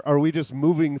 are we just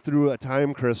moving through a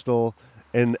time crystal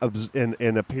and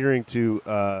appearing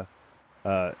to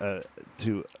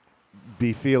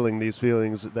be feeling these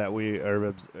feelings that we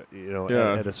are,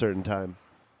 Yeah. at a certain time?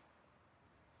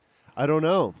 I don't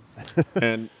know.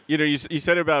 And you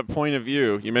said about point of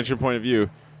view. You mentioned point of view.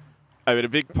 I mean, a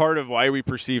big part of why we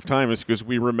perceive time is because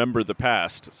we remember the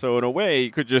past. So in a way,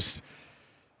 you could just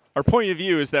our point of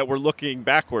view is that we're looking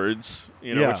backwards.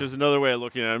 Yeah. Which is another way of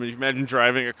looking at it. I mean, imagine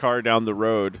driving a car down the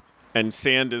road and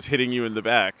sand is hitting you in the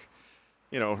back.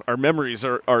 Our memories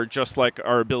are just like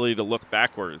our ability to look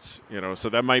backwards. So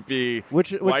that might be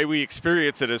Which why we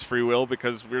experience it as free will,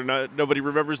 because nobody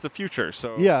remembers the future.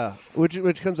 So yeah,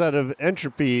 which comes out of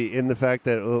entropy in the fact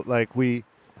that like we're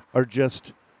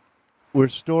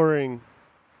storing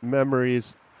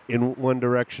memories in one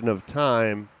direction of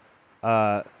time.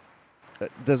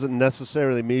 It doesn't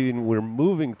necessarily mean we're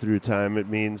moving through time. It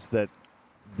means that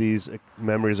these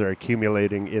memories are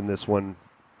accumulating in this one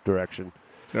direction.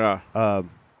 yeah,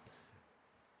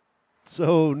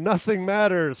 So nothing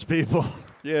matters, people.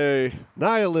 yay.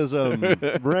 Nihilism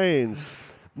reigns.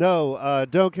 No,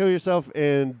 don't kill yourself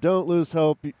and don't lose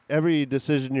hope. Every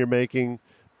decision you're making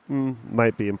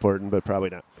might be important, but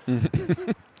probably not.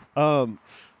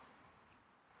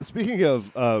 Speaking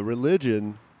of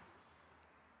religion,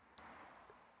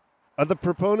 are the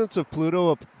proponents of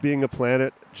Pluto being a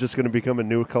planet just going to become a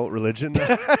new cult religion now?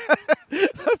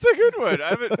 That's a good one. I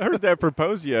haven't heard that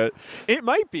proposed yet. It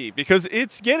might be, because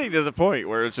it's getting to the point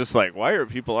where it's just like, why are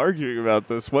people arguing about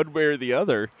this one way or the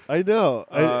other? I know.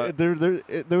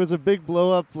 There was a big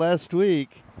blow up last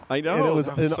week. I know. And it was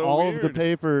that in so all of the weird.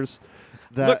 papers.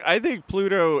 That Look, I think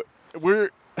Pluto, we're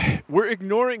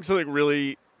ignoring something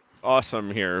really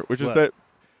awesome here, which is What? that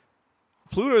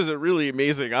Pluto is a really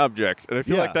amazing object, and I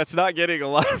feel Yeah. like that's not getting a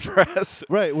lot of press.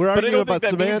 right, we're But I arguing don't about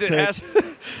think that means semantics. it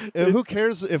has. And who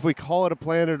cares if we call it a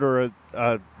planet or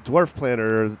a dwarf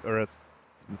planet or a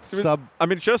sub? I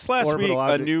mean, just last week, orbital a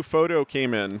object. new photo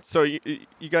came in. So you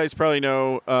guys probably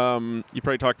know, you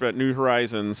probably talked about New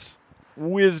Horizons,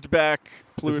 whizzed back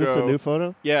Pluto. Is this a new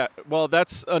photo? Yeah, well,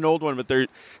 that's an old one, but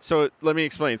so let me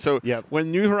explain. So Yep. when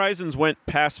New Horizons went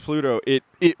past Pluto, it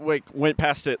went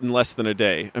past it in less than a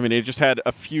day. I mean, it just had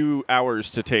a few hours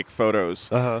to take photos,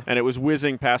 Uh-huh. and it was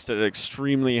whizzing past it at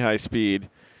extremely high speed.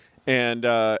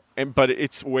 But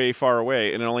it's way far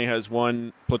away, and it only has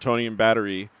one plutonium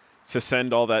battery to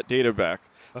send all that data back.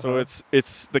 So Uh-huh.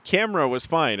 it's the camera was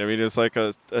fine. I mean, it's like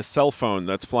a cell phone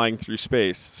that's flying through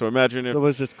space. So imagine if So it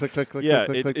was just click, click, click, yeah,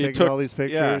 click, click, click, it taking took all these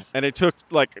pictures. Yeah, and it took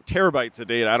like terabytes of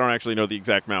data. I don't actually know the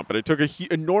exact amount, but it took a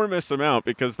enormous amount,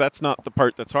 because that's not the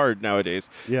part that's hard nowadays.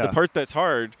 Yeah. The part that's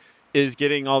hard is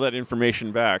getting all that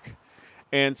information back.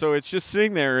 And so it's just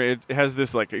sitting there. It has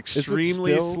this like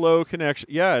extremely still- slow connection.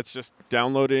 Yeah, it's just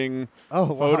downloading Oh,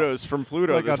 wow. photos from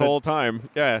Pluto Like this on a- whole time.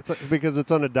 Yeah, It's because it's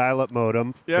on a dial-up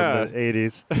modem Yeah. from the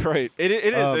 80s. right. It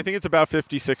is. I think it's about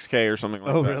 56K or something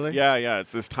like Oh, that. really? Yeah.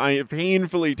 It's this tiny,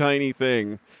 painfully tiny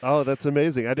thing. Oh, that's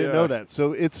amazing. I didn't Yeah. know that.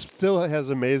 So it still has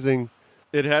amazing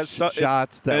It has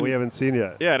shots that we and- haven't seen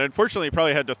yet. Yeah, and unfortunately, you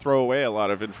probably had to throw away a lot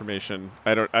of information.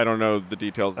 I don't know the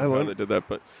details I of how won't. they did that,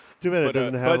 but Too bad it but,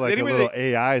 doesn't but have like anyway, a little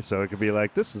AI, so it could be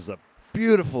like, this is a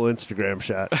beautiful Instagram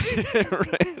shot.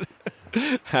 right.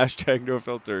 Hashtag no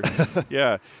filter.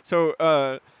 Yeah. So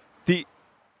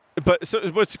so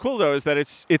what's cool though is that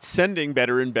it's sending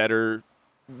better and better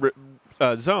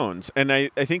zones, and I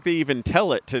think they even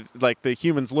tell it to, like, the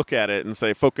humans look at it and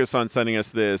say focus on sending us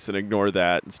this and ignore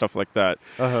that and stuff like that.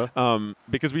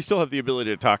 Because we still have the ability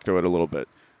to talk to it a little bit.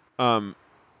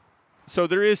 So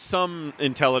there is some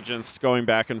intelligence going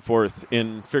back and forth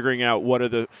in figuring out what are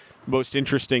the most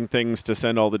interesting things to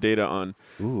send all the data on.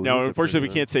 Ooh, Now, these are unfortunately, we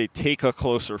pretty can't say take a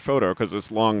closer photo, because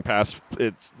it's long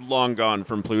gone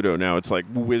from Pluto now. It's like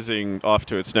whizzing off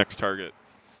to its next target.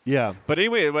 Yeah. But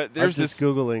anyway, there's I'm just this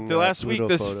Googling the last week. Pluto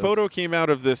This photos. photo came out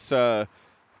of this. I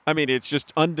mean, it's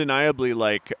just undeniably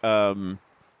like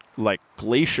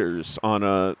glaciers on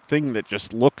a thing that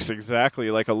just looks exactly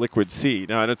like a liquid sea.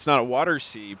 Now, and it's not a water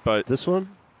sea, but This one?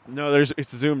 no,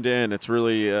 it's zoomed in. It's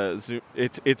really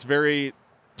it's very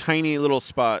tiny little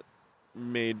spot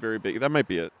made very big. That might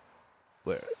be it.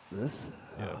 Where? This?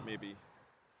 Yeah, maybe.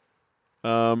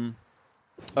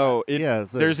 Oh, Yeah,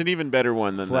 it's a there's an even better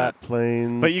one than flat that.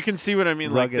 plains. But you can see what I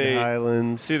mean. rugged Like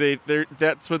highlands. see,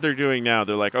 that's what they're doing now.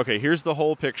 They're like, okay, here's the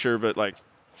whole picture, but like,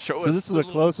 Show So us this is a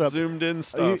little close-up. zoomed in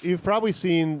stuff. You've probably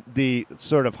seen the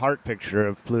sort of heart picture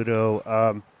of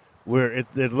Pluto, where it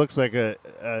looks like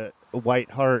a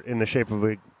white heart in the shape of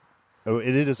a. Oh,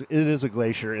 it is a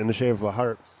glacier in the shape of a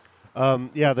heart.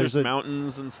 Yeah, there's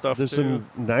mountains and stuff there's too. some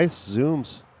nice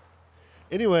zooms.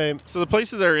 Anyway, So the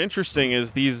places that are interesting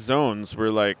is these zones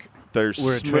where like there's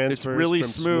Where it it's transfers really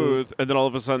from smooth, and then all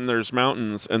of a sudden there's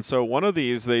mountains. And so one of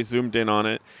these they zoomed in on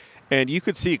it, and you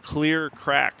could see clear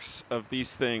cracks of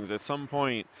these things. At some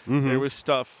point, there was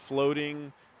stuff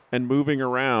floating and moving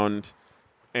around,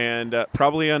 and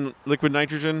probably on liquid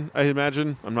nitrogen, I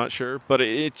imagine. I'm not sure, but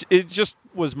it just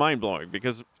was mind blowing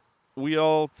because we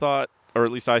all thought, or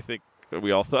at least I think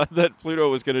we all thought that Pluto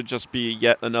was going to just be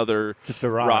yet another just a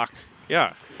rock.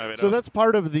 Yeah. I mean, So that's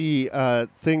part of the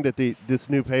thing that this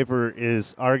new paper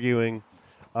is arguing,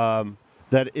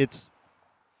 that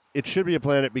it should be a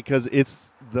planet because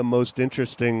it's the most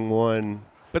interesting one.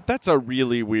 but that's a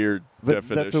really weird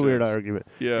definition. That's a weird argument.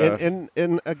 Yeah.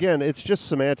 And again, it's just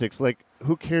semantics. Like,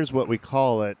 who cares what we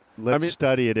call it? Let's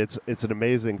study it. It's an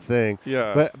amazing thing.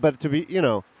 Yeah. But to be,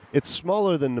 it's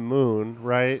smaller than the moon,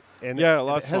 right? And Yeah, a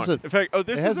lot it has smaller. In fact,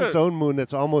 it has its own moon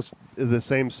that's almost the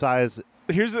same size.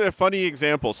 Here's a funny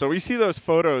example. So we see those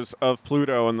photos of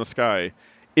Pluto in the sky.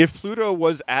 If Pluto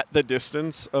was at the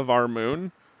distance of our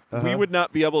moon, we would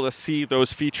not be able to see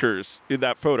those features in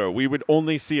that photo. We would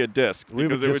only see a disk We would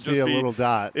because it would just just see a be little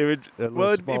dot. It would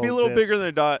it'd be a little bigger than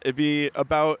a dot. It'd be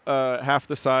about half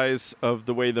the size of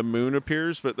the way the moon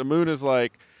appears. But the moon is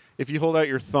like, if you hold out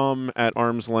your thumb at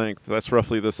arm's length, that's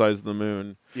roughly the size of the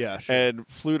moon. Yeah, sure. And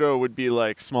Pluto would be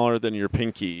like smaller than your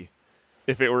pinky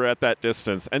if it were at that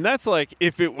distance. And that's like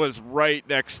if it was right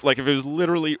next, like if it was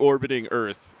literally orbiting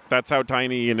Earth. That's how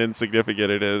tiny and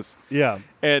insignificant it is. Yeah.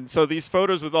 And so these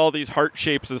photos with all these heart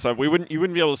shapes and stuff, you wouldn't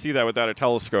be able to see that without a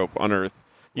telescope on Earth.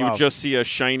 You would just see a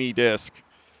shiny disk.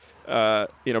 Maybe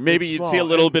It's you'd small, see a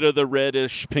little and- bit of the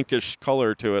reddish, pinkish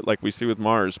color to it, like we see with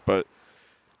Mars. But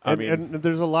And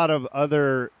there's a lot of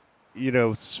other,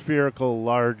 spherical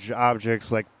large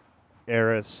objects like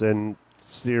Eris and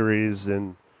Ceres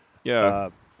and yeah.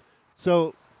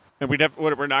 so And we're not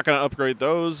going to upgrade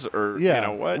those, or yeah.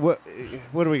 what?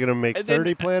 What are we going to make? And then-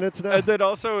 30 planets now? And then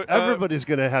also Everybody's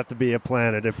going to have to be a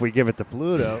planet if we give it to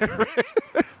Pluto.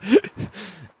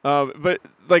 but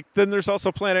like then there's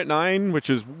also Planet 9, which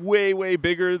is way, way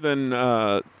bigger than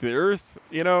the Earth,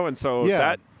 and so Yeah.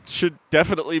 that should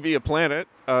definitely be a planet.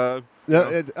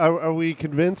 Are we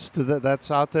convinced that that's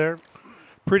out there?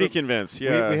 Pretty convinced,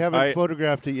 yeah. We haven't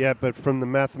photographed it yet, but from the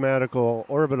mathematical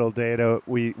orbital data,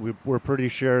 we're pretty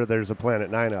sure there's a Planet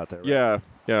 9 out there. Right?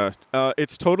 Yeah.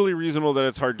 It's totally reasonable that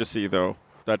it's hard to see, though.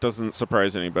 That doesn't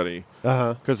surprise anybody.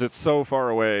 Uh-huh. Because it's so far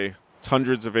away. It's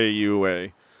hundreds of AU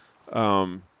away.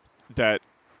 That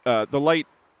the light,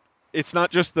 it's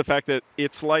not just the fact that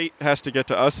its light has to get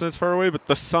to us and it's far away, but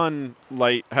the sun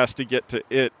light has to get to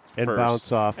it And first,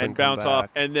 bounce off and and come bounce off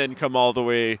back. and then come all the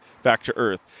way back to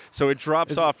Earth. So it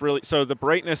drops off really. So the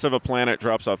brightness of a planet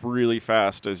drops off really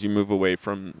fast as you move away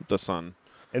from the sun.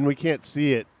 And we can't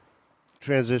see it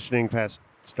transitioning past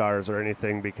stars or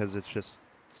anything because it's just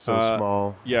so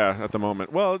small. Yeah, at the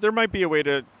moment. Well, there might be a way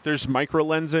to. There's micro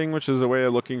lensing, which is a way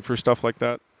of looking for stuff like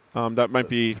that. That might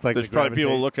be. Like there's the probably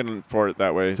people looking for it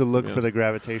that way. To look for the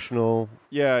gravitational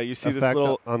Yeah, you see this effect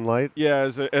little. on light. Yeah,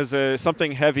 as a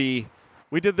something heavy.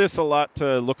 We did this a lot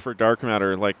to look for dark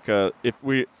matter. Like if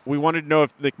we wanted to know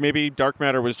if like maybe dark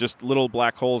matter was just little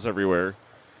black holes everywhere,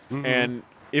 and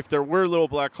if there were little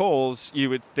black holes,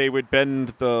 they would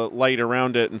bend the light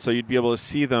around it, and so you'd be able to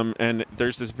see them. And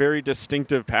there's this very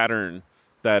distinctive pattern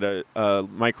that a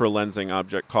micro lensing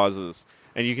object causes,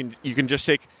 and you can just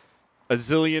take a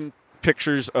zillion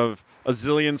pictures of a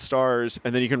zillion stars,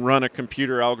 and then you can run a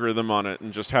computer algorithm on it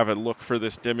and just have it look for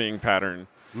this dimming pattern.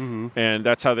 And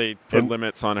that's how they put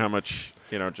limits on how much,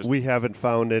 just... We haven't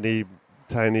found any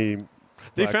tiny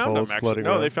They black found holes them, actually. floating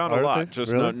No, around. they found a Aren't lot. they?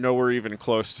 Just Really? nowhere even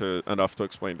close to enough to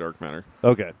explain dark matter.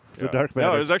 Okay. So Yeah. dark matter.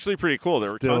 No, it was actually pretty cool.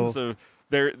 There were tons of...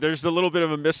 There's a little bit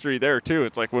of a mystery there, too.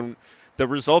 It's like when the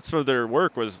results of their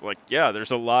work was like, yeah,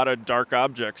 there's a lot of dark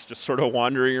objects just sort of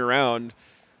wandering around.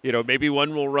 Maybe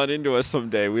one will run into us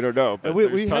someday. We don't know, but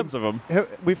there's tons of them.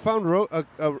 We found a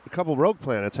couple rogue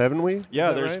planets, haven't we? Yeah,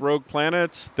 Is that there's right? rogue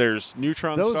planets. There's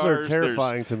neutron Those stars. are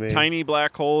terrifying there's to me. Tiny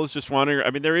black holes just wandering. I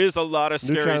mean, there is a lot of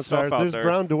scary Neutron stuff stars. out There's there.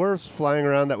 brown dwarfs flying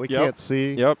around that we can't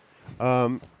see. Yep.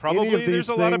 Any Probably of there's these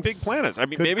a lot of things big planets. I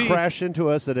mean, could maybe crash into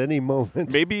us at any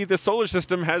moment. maybe the solar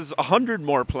system has 100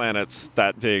 more planets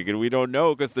that big, and we don't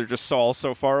know because they're just all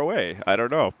so far away. I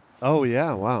don't know. Oh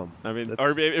yeah! Wow. I mean, That's-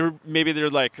 or maybe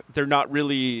they're not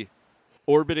really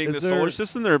orbiting Is the there- solar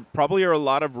system. There probably are a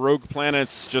lot of rogue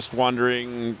planets just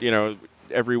wandering,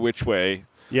 every which way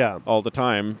Yeah. all the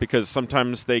time, because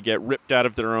sometimes they get ripped out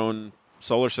of their own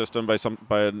solar system by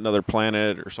another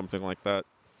planet or something like that.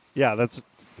 Yeah, that's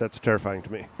terrifying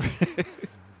to me.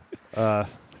 It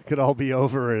could all be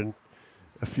over in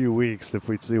a few weeks if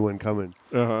we see one coming.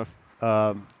 Uh-huh.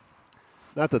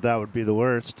 Not that would be the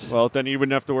worst. Well, then you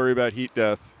wouldn't have to worry about heat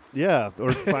death. Yeah,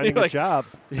 or finding a Like- job.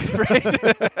 Right?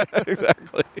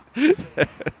 Exactly.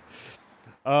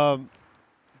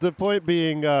 The point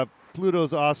being,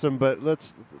 Pluto's awesome, but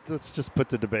let's just put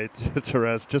the debate to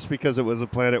rest. Just because it was a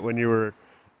planet when you were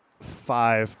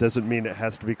 5 doesn't mean it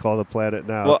has to be called a planet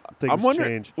now. Well, Things I'm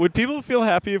wondering, change. would people feel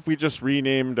happy if we just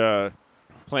renamed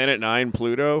Planet 9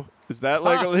 Pluto? Is that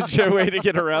like a legit way to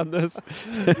get around this?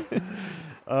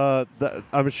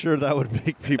 I'm sure that would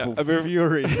make people I mean-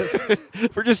 furious.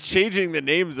 We're just changing the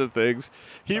names of things.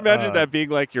 Can you imagine that being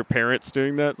like your parents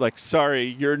doing that? Like, sorry,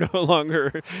 you're no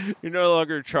longer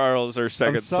Charles, our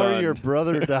second I'm sorry son. your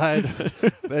brother died,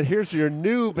 but here's your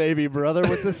new baby brother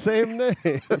with the same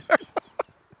name.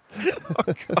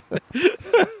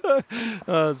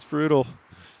 It's brutal.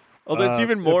 Although it's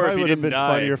even more it if he would have didn't been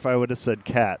die. funnier if I would have said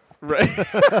cat. Right.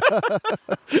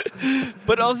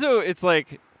 But also, it's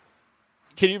like,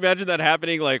 can you imagine that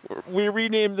happening? Like, we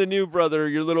renamed the new brother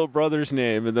your little brother's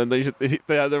name, and then the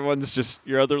other one's just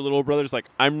your other little brother's like,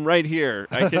 I'm right here.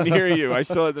 I can hear you. I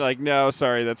still like, no,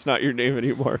 sorry, that's not your name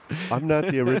anymore. I'm not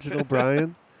the original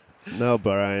Brian. No,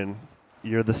 Brian,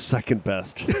 you're the second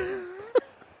best.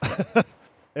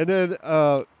 And then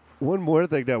one more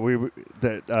thing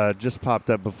that just popped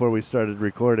up before we started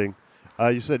recording.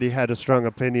 You said you had a strong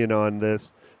opinion on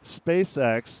this.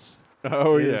 SpaceX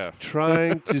Oh, is yeah.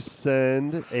 trying to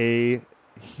send a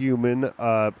human,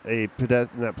 not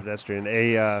pedestrian,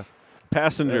 a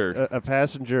Passenger. a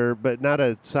passenger, but not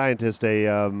a scientist, a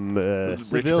Rich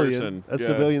civilian, person. a Yeah.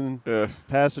 civilian Yeah.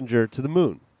 passenger to the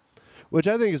moon, which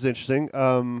I think is interesting.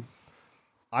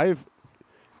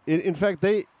 In fact,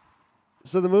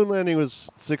 so the moon landing was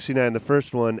 1969, the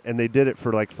first one, and they did it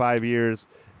for like 5 years.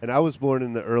 And I was born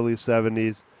in the early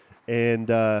 1970s, and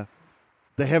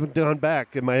they haven't gone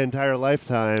back in my entire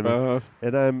lifetime.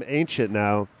 And I'm ancient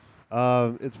now.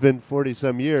 It's been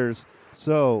 40-some years.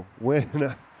 So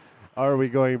when are we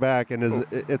going back? And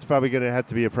it's probably going to have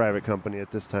to be a private company at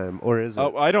this time, or is it?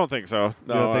 Oh, I don't think so.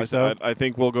 No, don't think so? I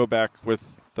think we'll go back with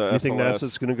the You think SLS.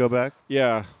 NASA's going to go back?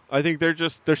 Yeah, I think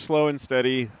they're slow and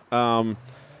steady. So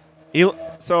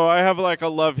I have like a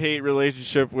love-hate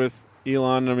relationship with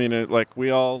Elon. I mean, we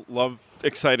all love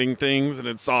exciting things, and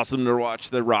it's awesome to watch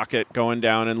the rocket going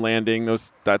down and landing.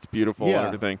 That's beautiful and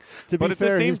everything. To But be at the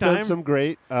fair, same he's time, done some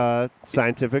great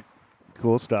scientific,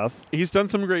 cool stuff. he's done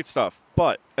some great stuff.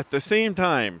 But at the same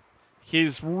time, he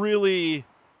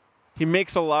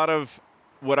makes a lot of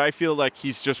what I feel like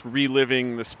he's just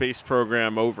reliving the space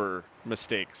program over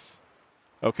mistakes.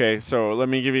 Okay, so let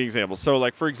me give you an example. So,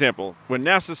 like, for example, when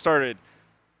NASA started,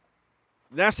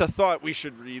 NASA thought we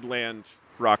should re-land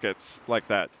rockets like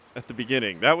that at the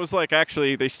beginning. That was like,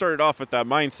 actually, they started off with that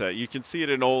mindset. You can see it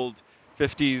in old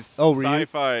 50s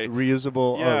sci-fi.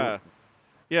 Reusable. Yeah.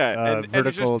 Yeah, and it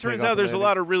vertical just turns takeoff out there's a and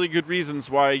lot of really good reasons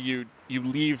why you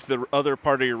leave the other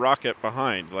part of your rocket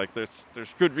behind. Like, there's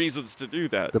good reasons to do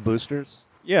that. The boosters?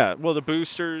 Yeah, well, the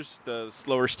boosters, the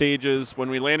slower stages. When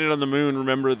we landed on the moon,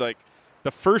 remember, like, the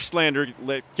first lander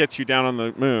gets you down on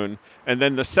the moon, and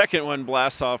then the second one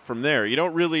blasts off from there. You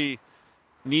don't really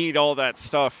need all that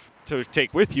stuff to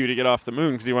take with you to get off the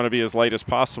moon because you want to be as light as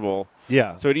possible.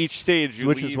 Yeah. So at each stage,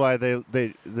 Which is why they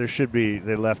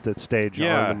left that stage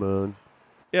Yeah. on the moon.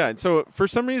 Yeah, and so for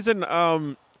some reason,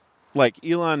 like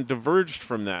Elon diverged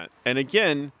from that, and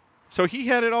again, so he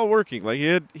had it all working. Like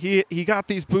he got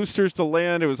these boosters to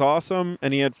land. It was awesome,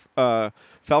 and he had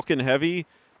Falcon Heavy,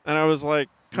 and I was like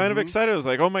kind of excited. I was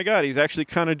like, oh my god, he's actually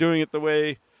kind of doing it the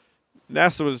way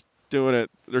NASA was doing it.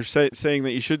 They're saying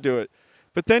that you should do it,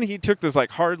 but then he took this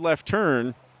like hard left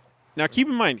turn. Now keep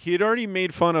in mind, he had already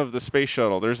made fun of the space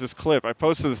shuttle. There's this clip. I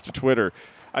posted this to Twitter.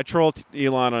 I troll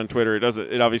Elon on Twitter.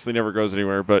 It obviously never goes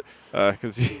anywhere, but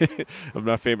because I'm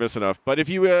not famous enough. But if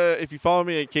you follow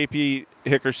me at KP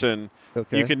Hickerson,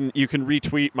 Okay. you can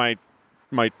retweet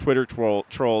my Twitter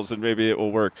trolls and maybe it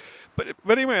will work. But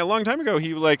anyway, a long time ago,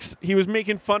 he was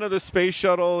making fun of the space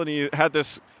shuttle, and he had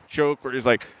this joke where he's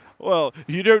like, "Well,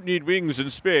 you don't need wings in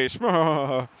space."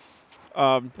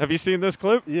 Have you seen this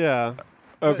clip? Yeah.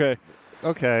 Okay.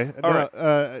 Okay. All right.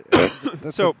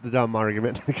 That's So- the dumb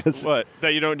argument because What?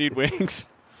 That you don't need wings?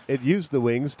 it used the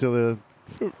wings to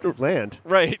land.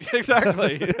 Right,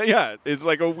 exactly. Yeah, it's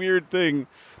like a weird thing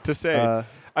to say.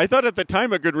 I thought at the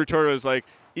time a good retort was like,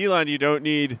 Elon, you don't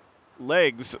need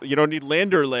legs. You don't need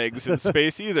lander legs in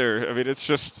space either. I mean, it's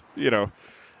just,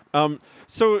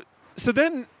 So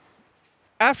then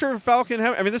after Falcon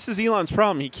Heavy, I mean, this is Elon's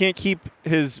problem. He can't keep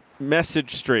his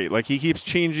message straight. Like, he keeps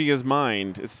changing his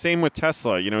mind. It's the same with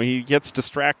Tesla. He gets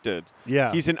distracted.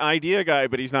 Yeah. He's an idea guy,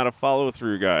 but he's not a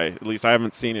follow-through guy. At least I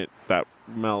haven't seen it that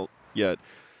melt yet.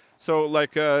 So,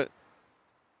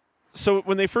 so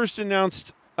when they first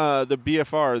announced the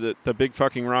BFR, the big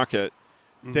fucking rocket,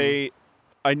 I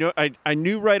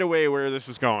knew right away where this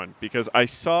was going because I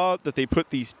saw that they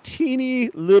put these teeny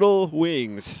little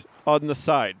wings on the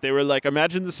side. They were like,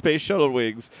 imagine the space shuttle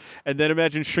wings, and then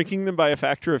imagine shrinking them by a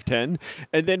factor of 10,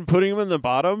 and then putting them in the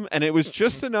bottom, and it was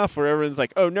just enough where everyone's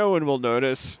like, oh, no one will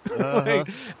notice.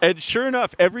 And sure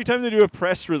enough, every time they do a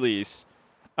press release,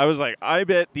 I was like, I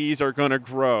bet these are going to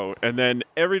grow. And then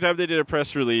every time they did a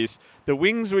press release, the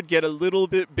wings would get a little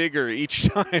bit bigger each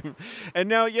time. And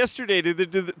now yesterday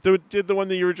did the one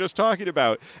that you were just talking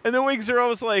about. And the wings are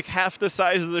almost like half the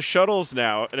size of the shuttles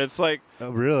now. And it's like,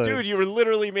 oh, really? Dude, you were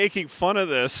literally making fun of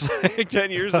this like 10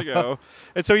 years ago.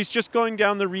 And so he's just going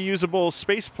down the reusable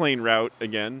spaceplane route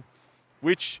again,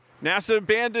 which NASA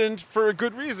abandoned for a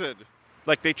good reason.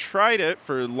 Like, they tried it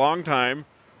for a long time,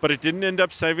 but it didn't end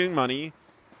up saving money.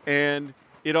 And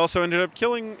it also ended up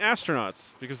killing astronauts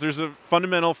because there's a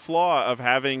fundamental flaw of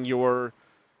having your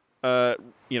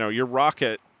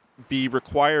rocket be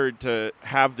required to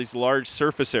have these large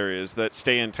surface areas that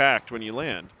stay intact when you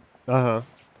land. Uh-huh.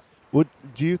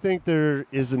 Do you think there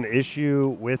is an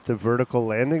issue with the vertical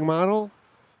landing model?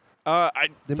 I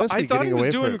thought he was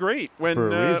doing great when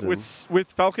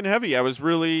with Falcon Heavy. I was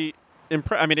really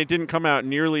impressed. I mean, it didn't come out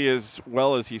nearly as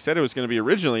well as he said it was going to be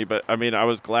originally, but I mean, I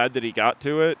was glad that he got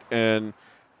to it, and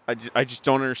I just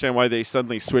don't understand why they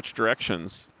suddenly switched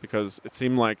directions because it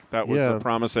seemed like that was a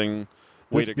promising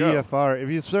way to go. BFR, if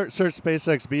you search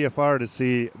SpaceX BFR to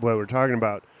see what we're talking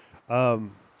about,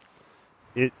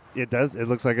 it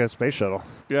looks like a space shuttle.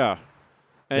 Yeah,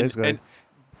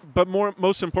 but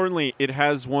most importantly, it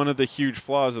has one of the huge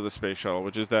flaws of the space shuttle,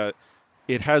 which is that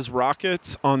it has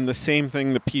rockets on the same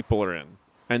thing the people are in,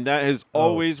 and that is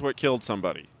always what killed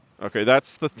somebody. Okay,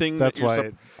 that's the thing. That's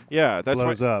why it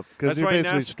blows up, because you're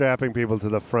basically strapping people to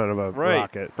the front of a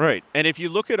rocket. Right, and if you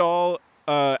look at all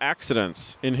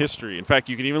accidents in history, in fact,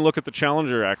 you can even look at the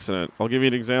Challenger accident. I'll give you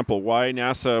an example why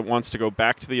NASA wants to go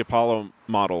back to the Apollo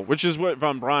model, which is what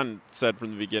von Braun said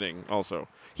from the beginning also.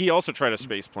 He also tried a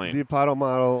space plane. The Apollo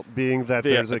model being that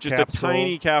there's just capsule. A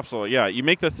tiny capsule. Yeah, you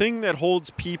make the thing that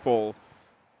holds people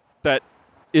that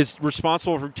is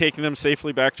responsible for taking them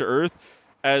safely back to Earth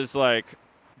as like,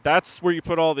 that's where you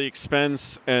put all the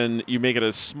expense and you make it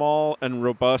as small and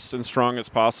robust and strong as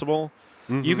possible.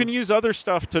 Mm-hmm. You can use other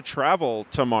stuff to travel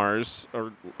to Mars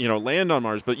or, land on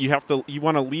Mars, but you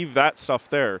want to leave that stuff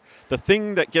there. The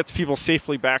thing that gets people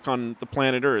safely back on the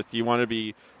planet Earth, you want to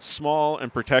be small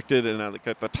and protected and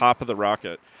at the top of the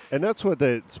rocket. And that's what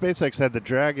the SpaceX had, the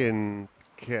Dragon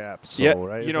capsule,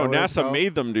 right? NASA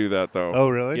made them do that, though. Oh,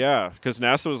 really? Yeah, because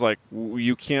NASA was like,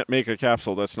 you can't make a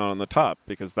capsule that's not on the top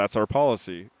because that's our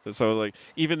policy. So, like,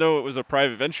 even though it was a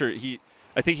private venture,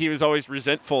 I think he was always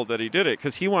resentful that he did it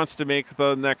because he wants to make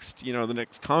the next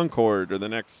Concorde or the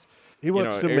next. He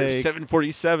wants to make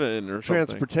 747 or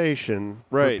transportation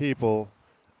for people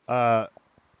to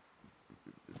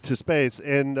space,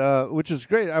 and which is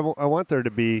great. I want there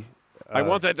to be. I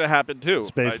want that to happen too.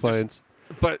 Space planes.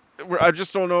 But I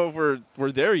just don't know if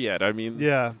we're there yet. I mean,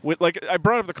 yeah. I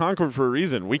brought up the Concorde for a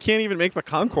reason. We can't even make the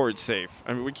Concorde safe.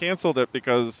 I mean, we canceled it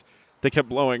because they kept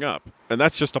blowing up, and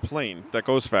that's just a plane that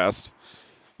goes fast.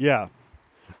 Yeah.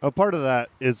 A part of that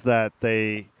is that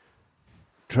they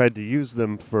tried to use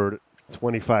them for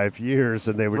 25 years,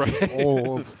 and they were just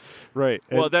old. Right.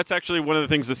 Well, that's actually one of the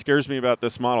things that scares me about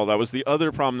this model. That was the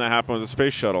other problem that happened with the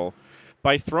space shuttle.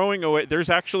 By throwing away,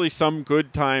 there's actually some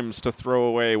good times to throw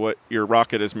away what your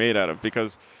rocket is made out of,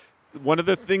 because one of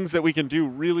the things that we can do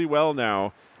really well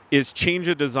now is change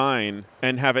a design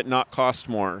and have it not cost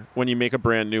more when you make a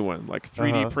brand new one, like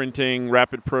 3D printing,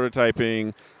 rapid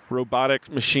prototyping, robotic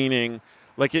machining.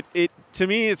 Like it to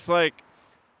me, it's like,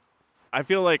 I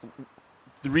feel like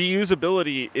the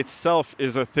reusability itself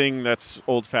is a thing that's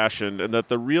old-fashioned, and that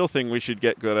the real thing we should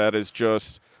get good at is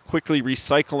just quickly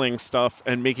recycling stuff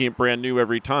and making it brand new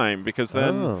every time, because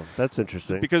then that's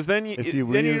interesting. Because then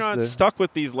you're not stuck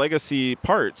with these legacy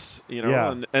parts,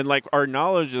 and like our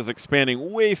knowledge is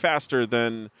expanding way faster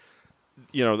than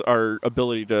our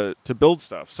ability to build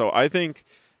stuff. So I think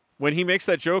when he makes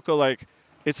that joke of like,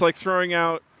 it's like throwing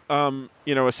out a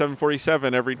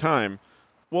 747 every time.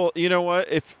 Well, you know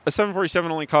what? If a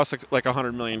 747 only costs like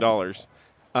 $100 million,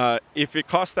 if it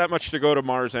costs that much to go to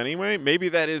Mars anyway, maybe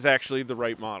that is actually the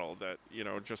right model. That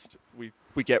just we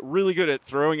get really good at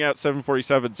throwing out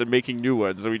 747s and making new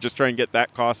ones, and we just try and get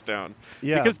that cost down.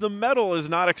 Yeah. Because the metal is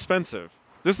not expensive.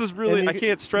 This is really I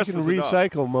can't stress you can this enough.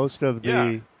 recycle most of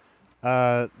the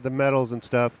metals and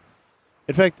stuff.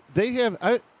 In fact, they have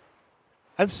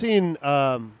I've seen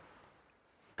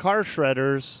car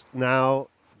shredders now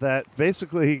that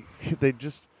basically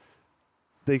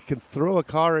they can throw a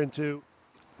car into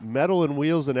metal and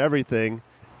wheels and everything,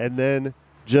 and then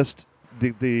just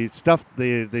the stuff,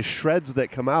 the shreds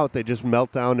that come out, they just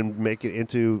melt down and make it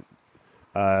into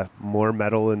more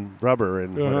metal and rubber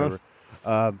and whatever.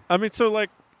 I mean, so like,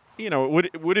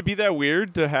 would it be that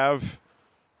weird to have,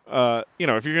 if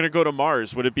you're going to go to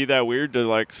Mars, would it be that weird to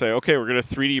like say, okay, we're going to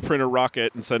 3D print a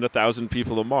rocket and send 1,000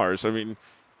 people to Mars? I mean,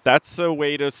 that's a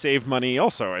way to save money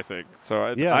also, I think. So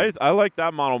I like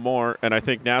that model more, and I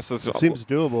think NASA seems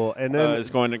doable, and then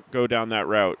is going to go down that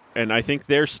route. And I think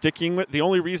they're sticking with, the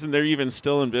only reason they're even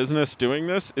still in business doing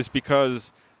this is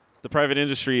because the private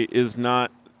industry is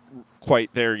not quite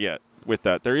there yet with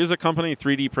that. There is a company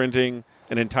 3D printing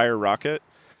an entire rocket.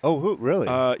 Oh, who really?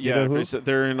 Yeah,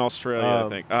 they're in Australia, I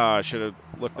think. I should have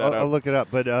looked that up. I'll look it up.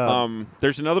 But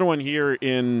there's another one here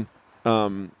in,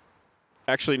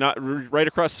 actually not right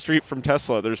across the street from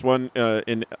Tesla. There's one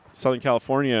in Southern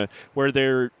California where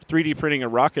they're 3D printing a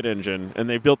rocket engine, and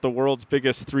they built the world's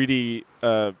biggest 3D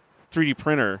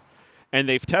printer, and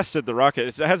they've tested the rocket.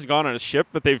 It hasn't gone on a ship,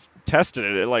 but they've tested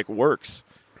it. It like works.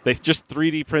 They just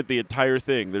 3D print the entire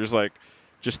thing. There's like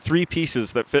just 3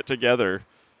 pieces that fit together,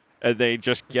 and they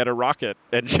just get a rocket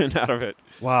engine out of it.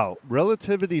 Wow.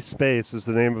 Relativity Space is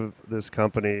the name of this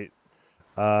company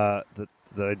that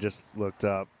I just looked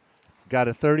up. Got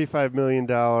a $35 million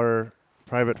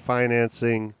private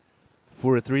financing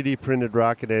for a 3D printed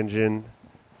rocket engine,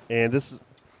 and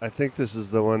I think this is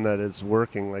the one that is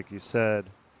working, like you said.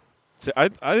 See, I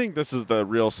think this is the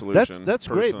real solution. That's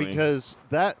great, because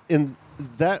that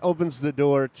opens the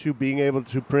door to being able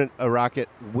to print a rocket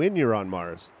when you're on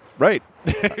Mars. Right,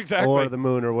 exactly. Or the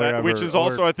moon or wherever. Which is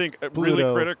also, I think, really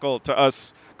critical to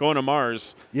us going to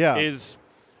Mars. Yeah.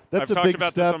 I've talked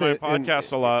about this on my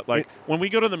podcast a lot. Like, when we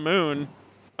go to the moon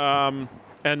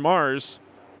and Mars,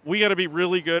 we got to be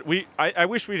really good. I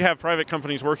wish we'd have private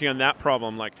companies working on that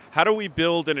problem. Like, how do we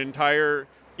build an entire,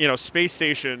 space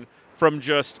station from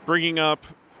just bringing up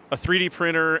a 3D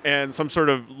printer and some sort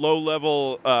of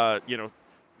low-level,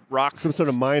 rock. Some sort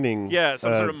of mining. Yeah,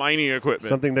 some sort of mining equipment.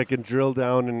 Something that can drill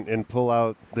down and pull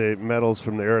out the metals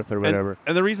from the earth or whatever.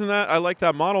 And the reason that I like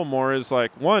that model more is,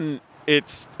 like, one,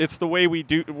 it's the way we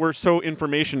do. We're so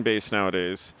information based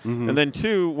nowadays. Mm-hmm. And then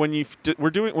 2,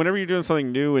 whenever you're doing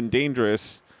something new and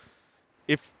dangerous,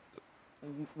 if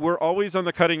we're always on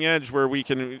the cutting edge, where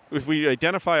if we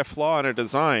identify a flaw in a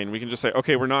design, we can just say,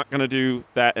 okay, we're not going to do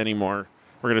that anymore.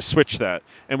 We're going to switch that.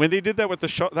 And when they did that with the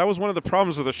shuttle, that was one of the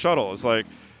problems with the shuttle. Is like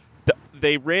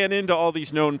they ran into all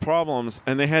these known problems,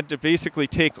 and they had to basically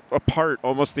take apart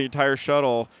almost the entire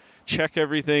shuttle, check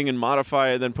everything and modify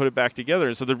it, and then put it back together.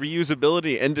 And so the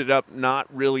reusability ended up not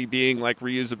really being like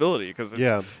reusability, because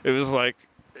it was like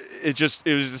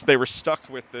they were stuck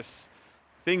with this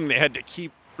thing they had to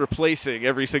keep replacing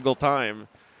every single time.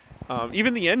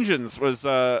 Even the engines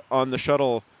on the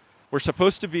shuttle were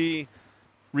supposed to be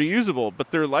reusable,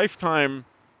 but their lifetime,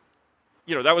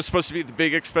 that was supposed to be the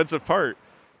big expensive part.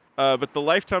 But the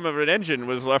lifetime of an engine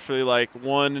was roughly like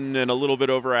 1 and a little bit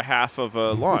over a half of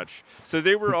a launch. So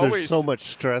they were always... There's so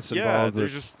much stress involved.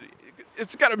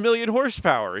 It's got 1 million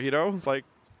horsepower, like...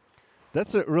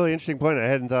 That's a really interesting point. I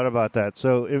hadn't thought about that.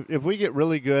 So if we get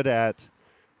really good at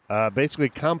basically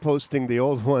composting the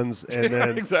old ones and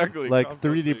then exactly, like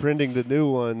 3D printing the new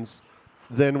ones,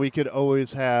 then we could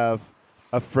always have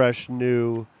a fresh,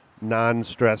 new,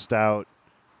 non-stressed out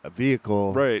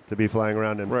vehicle to be flying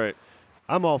around in. Right.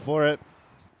 I'm all for it.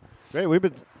 Great. We've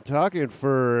been talking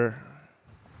for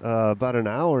about an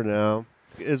hour now.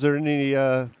 Is there any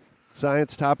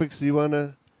science topics you want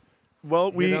to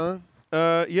get on?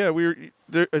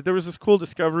 There was this cool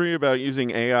discovery about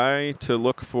using AI to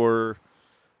look for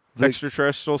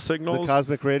extraterrestrial signals. The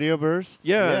cosmic radio bursts?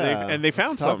 Yeah. And they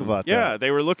found some. About that.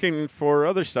 They were looking for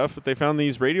other stuff, but they found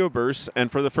these radio bursts,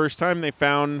 and for the first time they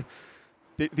found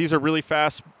these are really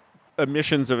fast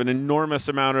emissions of an enormous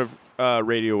amount of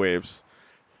radio waves.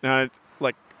 Now,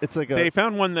 they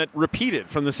found one that repeated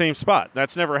from the same spot.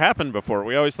 That's never happened before.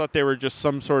 We always thought they were just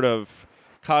some sort of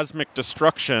cosmic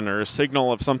destruction or a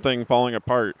signal of something falling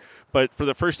apart. But for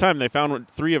the first time, they found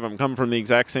 3 of them come from the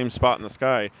exact same spot in the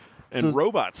sky. And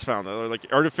robots found it. Like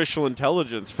artificial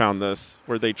intelligence found this,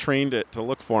 where they trained it to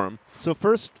look for them. So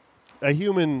first a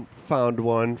human found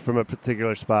one from a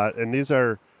particular spot, and these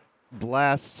are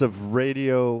blasts of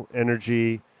radio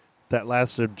energy that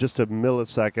lasted just a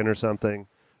millisecond or something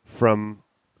from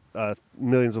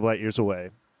millions of light years away.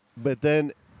 But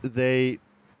then they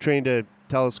trained a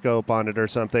telescope on it or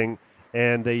something,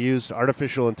 and they used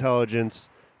artificial intelligence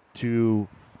to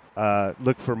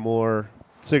look for more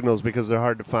signals because they're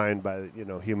hard to find by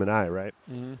human eye, right?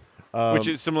 Which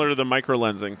is similar to the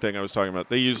microlensing thing I was talking about.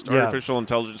 They used Yeah. artificial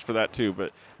intelligence for that too,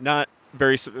 but not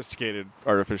very sophisticated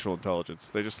artificial intelligence.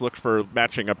 They just looked for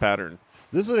matching a pattern.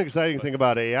 This is an exciting thing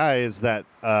about AI is that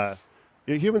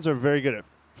humans are very good at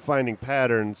finding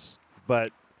patterns,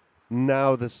 but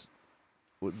now this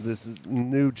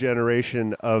new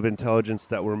generation of intelligence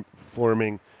that we're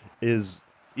forming is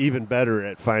even better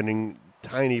at finding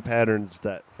tiny patterns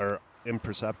that are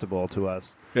imperceptible to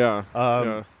us. Yeah.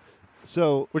 Yeah.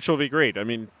 So, Which will be great. I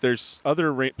mean, there's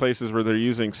other places where they're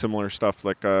using similar stuff.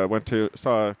 Like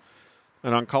saw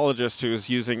an oncologist who was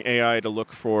using AI to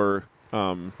look for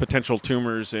potential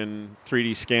tumors in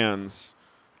 3D scans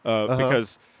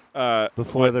because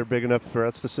before they're big enough for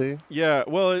us to see? Yeah,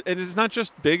 well, it is not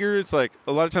just bigger. It's like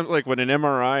a lot of times, like when an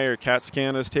MRI or CAT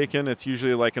scan is taken, it's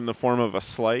usually like in the form of a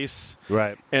slice.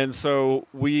 Right. And so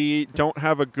we don't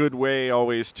have a good way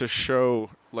always to show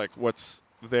like what's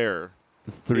there.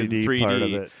 The 3D, in 3D part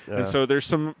of it. And so there's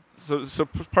so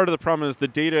part of the problem is the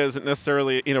data isn't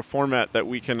necessarily in a format that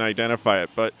we can identify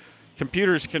it, but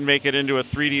computers can make it into a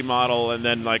 3D model, and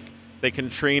then like they can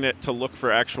train it to look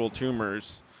for actual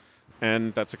tumors,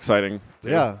 and that's exciting too.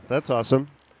 Yeah, that's awesome.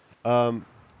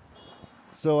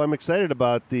 So I'm excited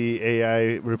about the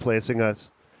AI replacing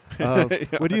us. Yeah.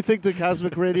 What do you think the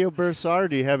cosmic radio bursts are?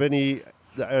 Do you have any?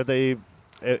 Are they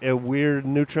a weird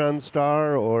neutron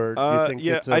star, or do you think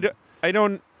it's I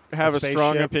don't have a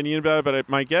strong spaceship? opinion about it, but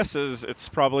my guess is it's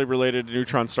probably related to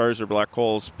neutron stars or black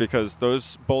holes because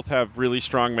those both have really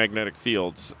strong magnetic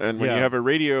fields. And when Yeah. you have a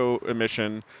radio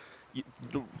emission,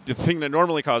 the thing that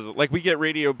normally causes, like we get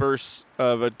radio bursts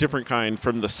of a different kind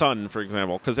from the sun, for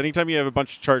example, because anytime you have a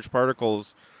bunch of charged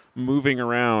particles moving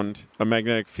around a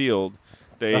magnetic field,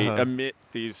 they emit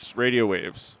these radio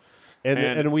waves.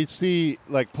 And we see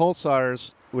like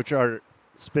pulsars, which are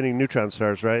spinning neutron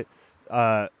stars, right?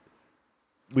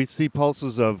 We see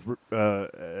pulses of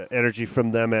energy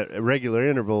from them at regular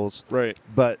intervals. Right.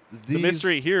 But The these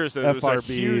mystery here is that there's a FRBs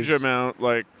huge amount,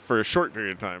 like for a short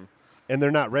period of time, and they're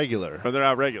not regular. but they're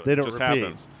not regular. They don't it just repeat.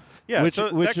 happens. Yeah, which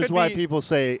so which that is could why be- people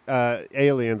say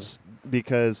aliens,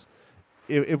 because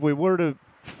if we were to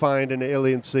find an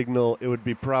alien signal, it would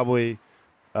be probably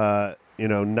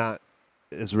not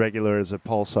as regular as a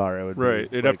pulsar. It would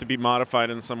right. be It'd have to be modified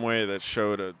in some way that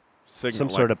showed a signal, some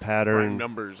like sort of prime pattern.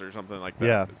 numbers or something like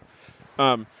that.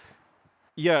 Yeah.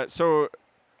 Yeah. So,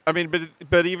 I mean,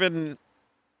 but even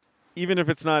if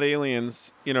it's not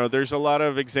aliens, there's a lot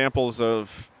of examples of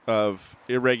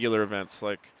irregular events,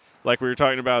 like we were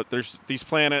talking about. There's these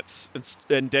planets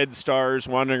and dead stars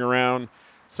wandering around.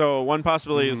 So one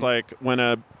possibility is like when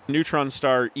a neutron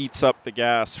star eats up the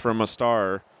gas from a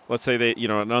star. Let's say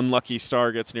an unlucky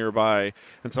star gets nearby,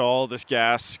 and so all this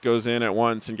gas goes in at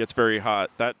once and gets very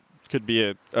hot. That could be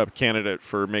a candidate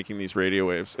for making these radio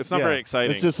waves. It's not very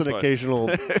exciting. It's just an but- occasional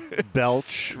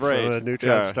belch Right, from a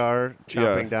neutron yeah. star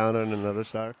chomping Yeah. down on another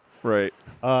star. Right.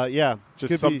 Yeah.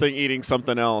 Just could something eating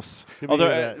something else. could be Although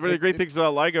that. one of the great things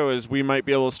about LIGO is we might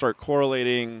be able to start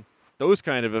correlating those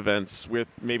kind of events with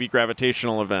maybe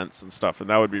gravitational events and stuff, and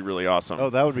that would be really awesome. Oh,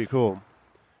 that would be cool.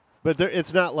 But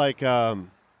it's not like a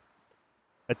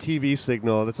TV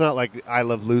signal. It's not like I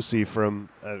Love Lucy from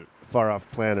a far-off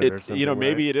planet or something.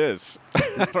 Maybe it is. I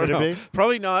don't Could it know. be?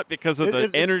 Probably not because of the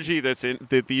It's- energy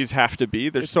that these have to be.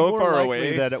 They're It's so more far likely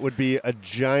away. that it would be a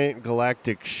giant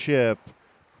galactic ship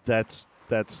that's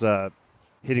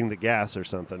hitting the gas or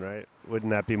something, right?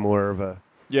 Wouldn't that be more of a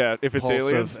Yeah, if it's pulse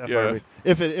aliens. of Yeah. FRB?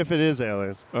 If it is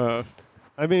aliens,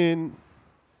 I mean,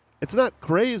 it's not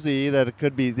crazy that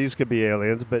these could be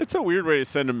aliens, but It's a weird way to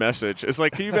send a message. It's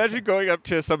like, can you imagine going up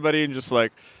to somebody and just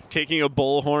like taking a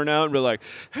bullhorn out and be like,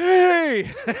 "Hey,"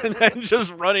 and then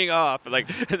just running off, and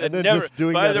then then never. just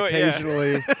doing by that the way, yeah.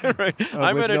 occasionally. Right.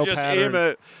 I'm with gonna no just pattern. aim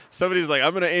at somebody's like,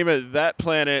 I'm gonna aim at that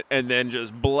planet and then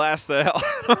just blast the hell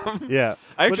out of them. Yeah.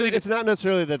 Actually, But it's not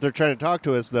necessarily that they're trying to talk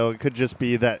to us, though. It could just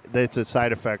be that it's a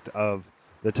side effect of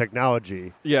the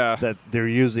technology yeah, that they're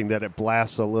using, that it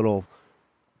blasts a little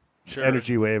sure.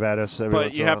 energy wave at us. Every But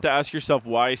once you in a have to ask yourself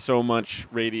why so much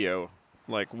radio.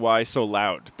 Like, why so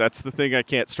loud? That's the thing I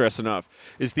can't stress enough.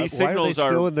 Is these Why are they signals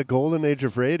still in the golden age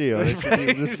of radio? They should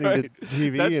be listening to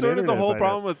TV That's and sort of the internet whole by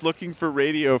problem with looking for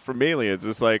radio from aliens.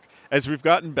 It's like, as we've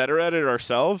gotten better at it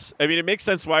ourselves, I mean, it makes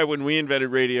sense why when we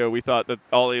invented radio, we thought that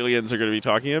all aliens are going to be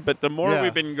talking it. But the more Yeah.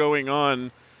 we've been going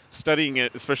on studying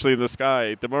it, especially in the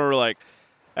sky, the more we're like,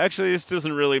 actually, this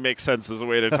doesn't really make sense as a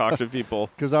way to talk to people.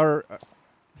 Because our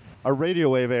radio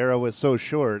wave era was so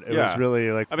short. It was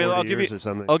really like 40 I'll give years you, or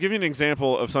something. I'll give you an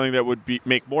example of something that would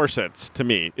make more sense to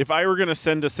me. If I were going to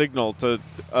send a signal to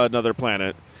another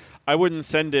planet, I wouldn't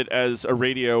send it as a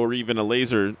radio or even a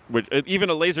laser. Which even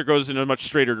a laser goes in a much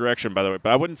straighter direction, by the way.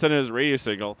 But I wouldn't send it as a radio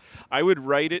signal. I would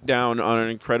write it down on an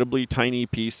incredibly tiny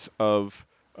piece of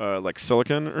like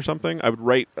silicon or something. I would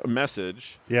write a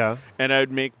message. Yeah. And I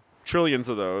would make trillions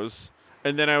of those.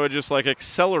 And then I would just like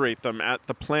accelerate them at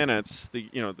the planets,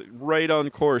 right on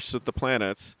course with the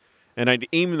planets, and I'd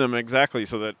aim them exactly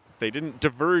so that they didn't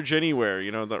diverge anywhere,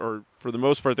 or for the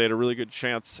most part they had a really good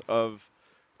chance of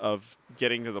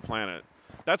getting to the planet.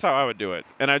 That's how I would do it,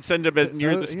 and I'd send them as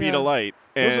near the speed of light.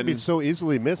 Those would And be so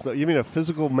easily missed, though. You mean a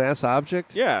physical mass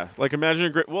object? yeah, like imagine a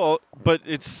great. Well, but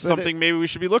it's something maybe we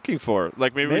should be looking for.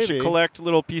 Like maybe we should collect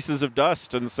little pieces of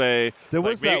dust and say there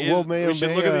was like, that. we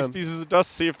should look at these pieces of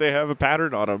dust, see if they have a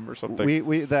pattern on them or something.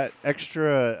 We that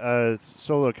extra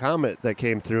solar comet that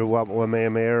came through,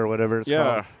 Wameamea or whatever it's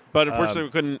called. But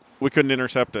unfortunately we couldn't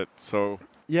intercept it. So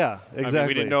yeah, exactly. I mean,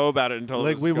 we didn't know about it until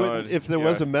like it was we gone. wouldn't if there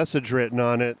was a message written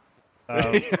on it.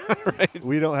 Right.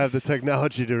 We don't have the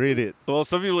technology to read it. Well,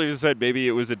 some people even said maybe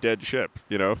it was a dead ship,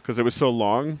 because it was so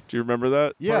long. Do you remember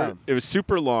that? Yeah. part? It was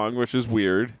super long, which is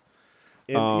weird.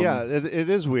 Yeah, it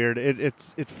is weird.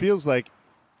 It feels like.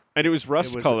 And it was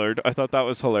rust-colored. I thought that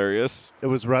was hilarious. It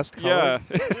was rust-colored?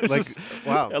 Yeah. Like,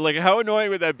 wow. Like, how annoying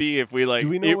would that be if we, like,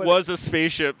 it was a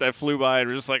spaceship that flew by and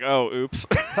we're just like, oh, oops.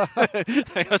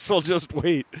 I guess we'll just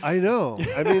wait. I know.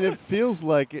 I mean, it feels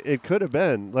like it could have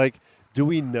been. Like, do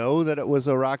we know that it was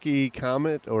a rocky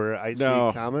comet or icy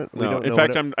comet? We No. don't In know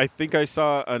fact, I think I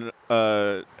saw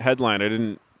a headline. I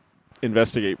didn't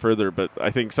investigate further, but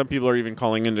I think some people are even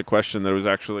calling into question that it was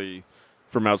actually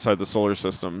from outside the solar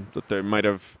system, that they might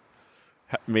have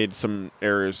made some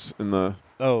errors in the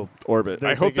orbit.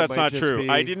 I hope that's not true.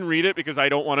 I didn't read it because I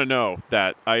don't want to know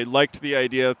that. I liked the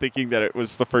idea, thinking that it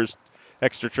was the first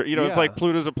it's like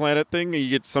Pluto's a planet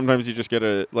thing. Sometimes you just get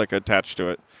attached to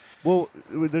it. Well,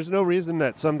 there's no reason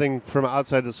that something from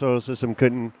outside the solar system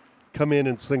couldn't come in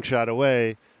and slingshot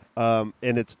away, and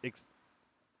it's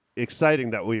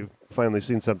exciting that we've finally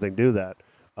seen something do that.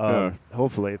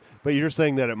 Hopefully, but you're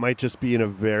saying that it might just be in a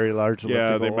very large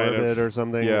elliptical orbit or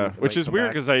something. Yeah, which is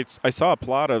weird because I saw a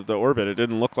plot of the orbit. It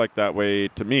didn't look like that way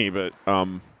to me, but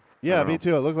yeah, me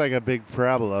too. It looked like a big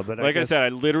parabola, but like I said, I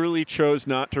literally chose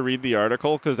not to read the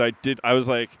article because I was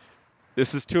like,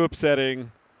 this is too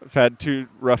upsetting. I've had too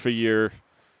rough a year.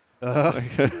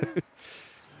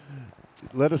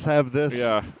 Let us have this.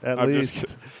 Yeah, at least.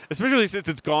 Especially since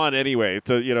it's gone anyway.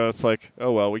 So it's like,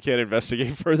 oh well, we can't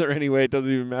investigate further anyway. It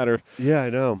doesn't even matter. Yeah, I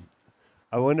know.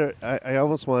 I wonder. I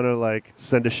almost want to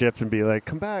send a ship and be like,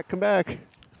 come back,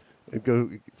 and go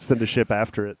send a ship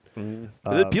after it.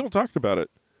 Mm-hmm. People talked about it.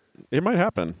 It might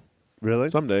happen. Really?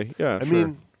 Someday. Yeah. I sure.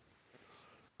 mean,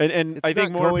 and it's I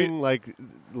think not more going like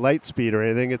light speed or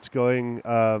anything. It's going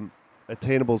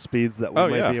attainable speeds that we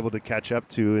might be able to catch up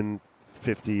to in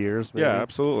 50 years, maybe. Yeah,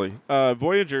 absolutely.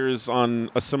 Voyager is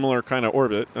on a similar kind of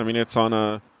orbit. I mean, it's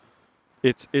on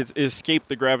it's escaped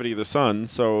the gravity of the sun,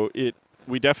 so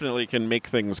we definitely can make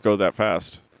things go that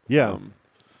fast. Yeah.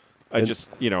 I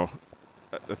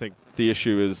think the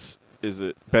issue is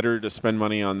it better to spend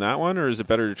money on that one, or is it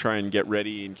better to try and get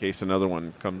ready in case another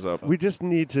one comes up? We just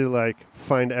need to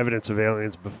find evidence of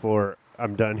aliens before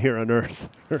I'm done here on Earth.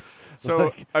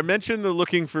 So I mentioned the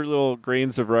looking for little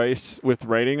grains of rice with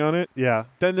writing on it. Yeah.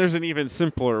 Then there's an even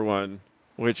simpler one,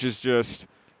 which is just,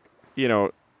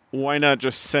 why not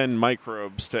just send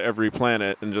microbes to every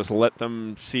planet and just let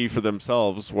them see for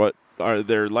themselves what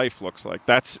their life looks like?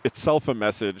 That's itself a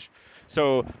message.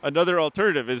 So another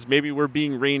alternative is maybe we're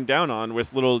being rained down on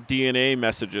with little DNA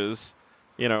messages.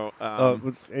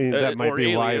 That might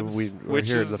be aliens, why we're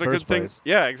here in the first place.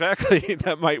 Yeah, exactly.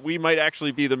 We might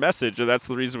actually be the message, and that's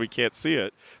the reason we can't see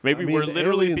it. Maybe we're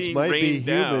literally being rained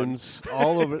down.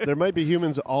 All over. There might be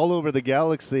humans all over the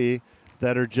galaxy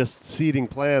that are just seeding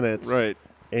planets, right?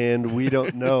 And we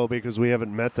don't know because we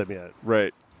haven't met them yet.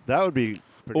 Right. That would be.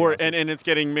 Awesome. And it's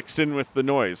getting mixed in with the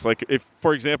noise. Like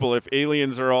for example, if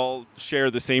aliens are all share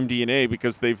the same DNA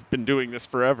because they've been doing this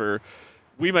forever,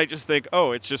 we might just think,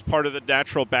 oh, it's just part of the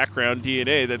natural background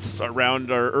DNA that's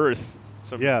around our Earth.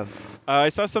 So, yeah. I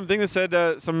saw something that said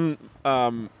some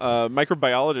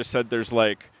microbiologist said there's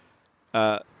like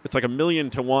it's like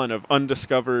 1,000,000 to 1 of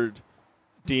undiscovered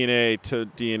DNA to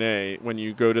DNA when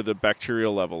you go to the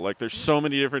bacterial level. Like there's so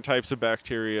many different types of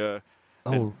bacteria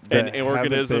and that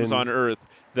organisms haven't on Earth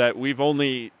that we've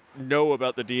only know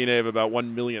about the DNA of about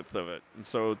 1/1,000,000th of it. And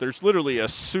so there's literally a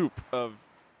soup of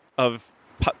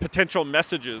potential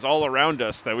messages all around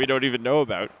us that we don't even know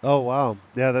about. Oh wow,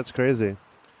 yeah, that's crazy.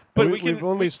 But we've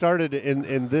only started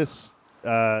in this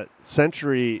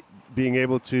century being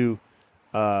able to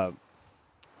what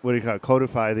do you call it,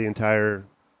 codify the entire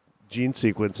gene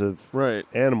sequence of right.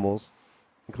 animals,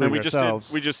 including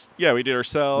ourselves. We did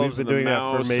ourselves. We've been doing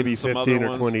that for maybe 15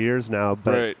 or 20 years now,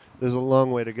 but there's a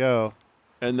long way to go.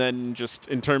 And then just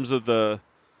in terms of the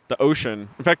ocean,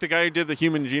 in fact, the guy who did the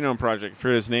Human Genome Project,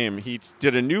 for his name, he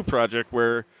did a new project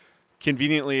where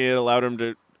conveniently it allowed him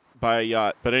to buy a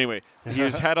yacht. But anyway,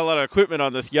 he's had a lot of equipment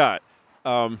on this yacht.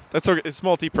 That's okay. It's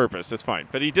multi-purpose. It's fine.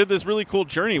 But he did this really cool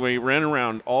journey where he ran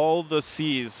around all the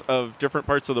seas of different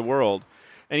parts of the world,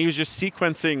 and he was just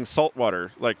sequencing salt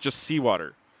water, like just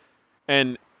seawater.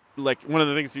 And like one of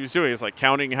the things he was doing is like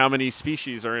counting how many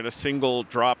species are in a single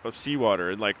drop of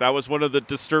seawater, and like that was one of the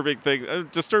disturbing things.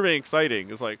 Disturbing,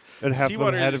 exciting. It's like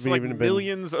seawater is like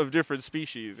millions of different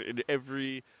species in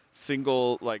every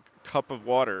single like cup of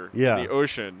water in the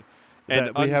ocean.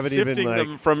 And unsifting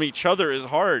them from each other is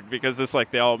hard because it's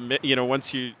like they all,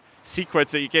 once you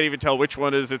sequence it, you can't even tell which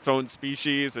one is its own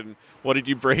species and what did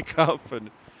you break up.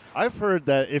 And I've heard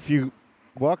that if you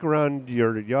walk around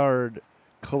your yard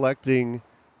collecting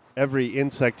every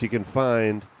insect you can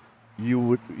find,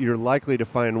 you're likely to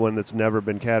find one that's never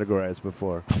been categorized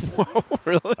before.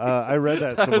 Really? I read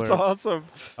that somewhere. That's awesome.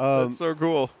 That's so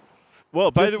cool. Well,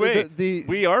 by the way,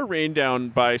 we are rained down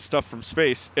by stuff from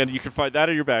space, and you can find that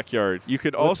in your backyard. You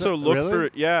could also look for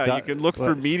you can look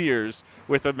for meteors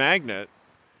with a magnet.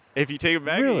 If you take a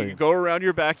magnet, you can go around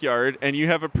your backyard, and you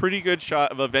have a pretty good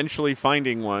shot of eventually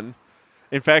finding one.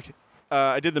 In fact,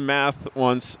 I did the math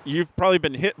once. You've probably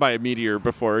been hit by a meteor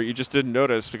before. You just didn't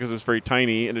notice because it was very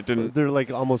tiny and it didn't. They're like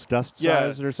almost dust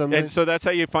sized or something. And so that's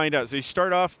how you find out. So you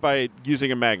start off by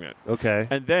using a magnet. Okay.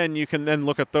 And then you can then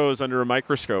look at those under a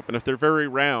microscope. And if they're very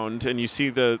round and you see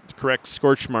the correct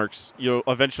scorch marks, you'll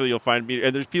find meteor.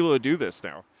 And there's people who do this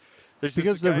now.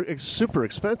 Because they're super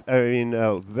expensive. I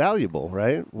mean, valuable,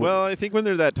 right? Well, I think when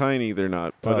they're that tiny, they're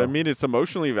not. But I mean, it's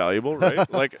emotionally valuable,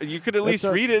 right? Like you could at least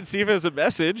read it and see if it has a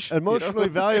message. Emotionally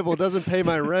valuable doesn't pay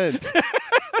my rent.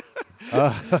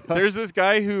 There's this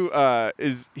guy who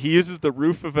he uses the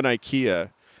roof of an IKEA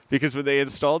because when they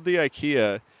installed the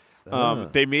IKEA,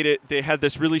 they had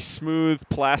this really smooth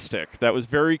plastic that was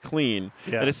very clean,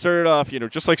 and it started off,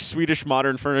 just like Swedish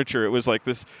modern furniture. It was like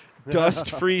this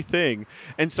dust-free thing,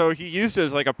 and so he used it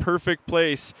as like a perfect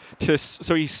place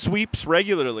so he sweeps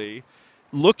regularly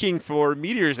looking for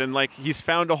meteors, and like he's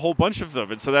found a whole bunch of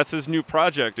them, and so that's his new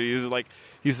project. He's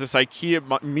this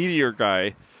IKEA meteor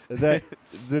guy. The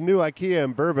new IKEA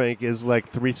in Burbank is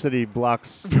like 3 city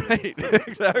blocks right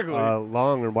exactly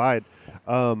long and wide.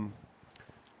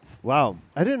 Wow,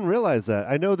 I didn't realize that.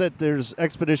 I know that there's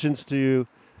expeditions to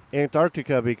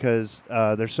Antarctica because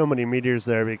there's so many meteors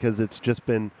there because it's just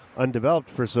been undeveloped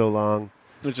for so long.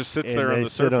 It just sits there on the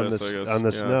surface, I guess. On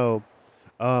the snow.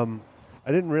 I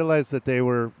didn't realize that they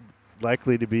were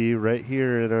likely to be right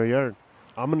here in our yard.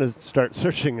 I'm going to start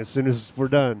searching as soon as we're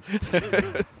done.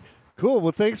 Cool.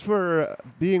 Well, thanks for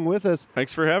being with us.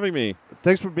 Thanks for having me.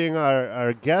 Thanks for being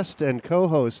our guest and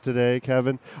co-host today,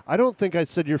 Kevin. I don't think I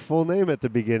said your full name at the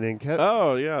beginning.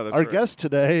 Oh, yeah, that's our right. guest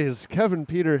today is Kevin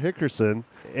Peter Hickerson,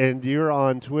 and you're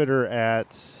on Twitter at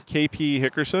KP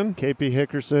Hickerson. KP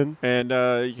Hickerson. And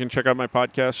you can check out my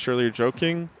podcast, Surely You're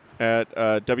Joking, at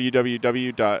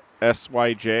www.syj.lol.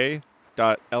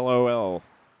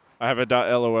 I have a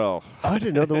 .lol. I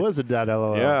didn't know there was a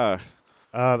 .lol. Yeah.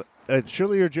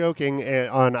 Surely You're Joking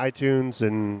on iTunes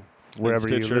and wherever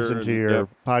you listen to your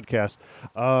podcast.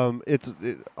 It's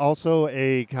also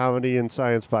a comedy and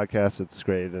science podcast. It's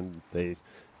great, and they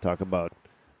talk about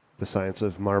the science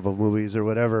of Marvel movies or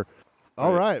whatever.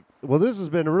 All right. Well, this has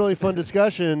been a really fun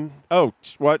discussion. Oh,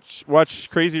 watch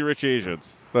Crazy Rich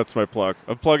Asians. That's my plug.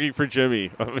 I'm plugging for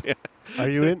Jimmy. Are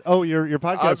you in? Oh, your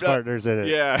podcast partner's in it.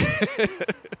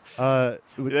 Yeah.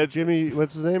 Jimmy,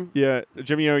 what's his name? Yeah,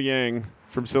 Jimmy O. Yang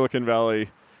from Silicon Valley.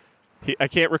 I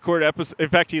can't record episodes. In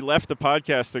fact, he left the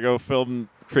podcast to go film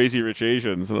Crazy Rich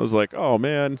Asians, and I was like, "Oh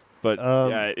man!" But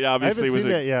obviously, I haven't seen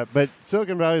that yet. But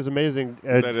Silicon Valley is amazing.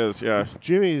 That is, yeah.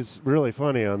 Jimmy's really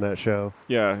funny on that show.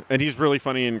 Yeah, and he's really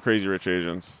funny in Crazy Rich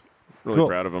Asians. Really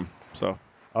proud of him. So,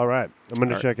 all right, I'm going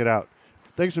to check it out.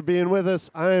 Thanks for being with us.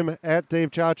 I'm at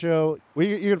Dave Chacho.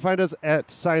 You can find us at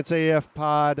Science AF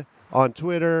Pod on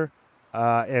Twitter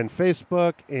and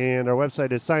Facebook, and our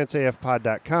website is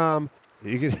scienceafpod.com.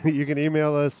 You can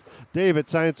email us, Dave at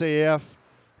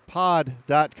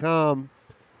scienceafpod.com.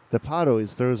 The pod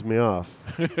always throws me off.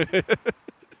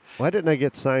 Why didn't I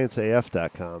get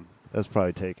scienceaf.com? That's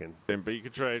probably taken. But you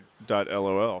could try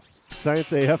 .lol.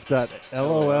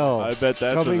 Scienceaf.lol. I bet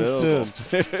that's coming available.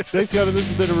 soon. Thanks, Kevin.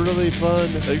 This has been really fun.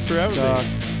 Thanks for having talk. me.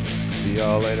 See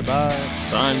y'all later. Bye.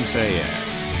 Science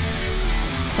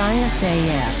AF. Science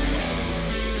AF.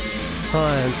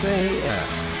 Science AF.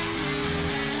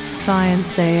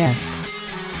 Science AF.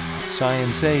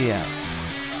 Science AF.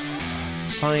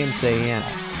 Science AF.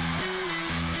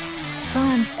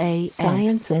 Science AF.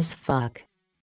 Science as fuck.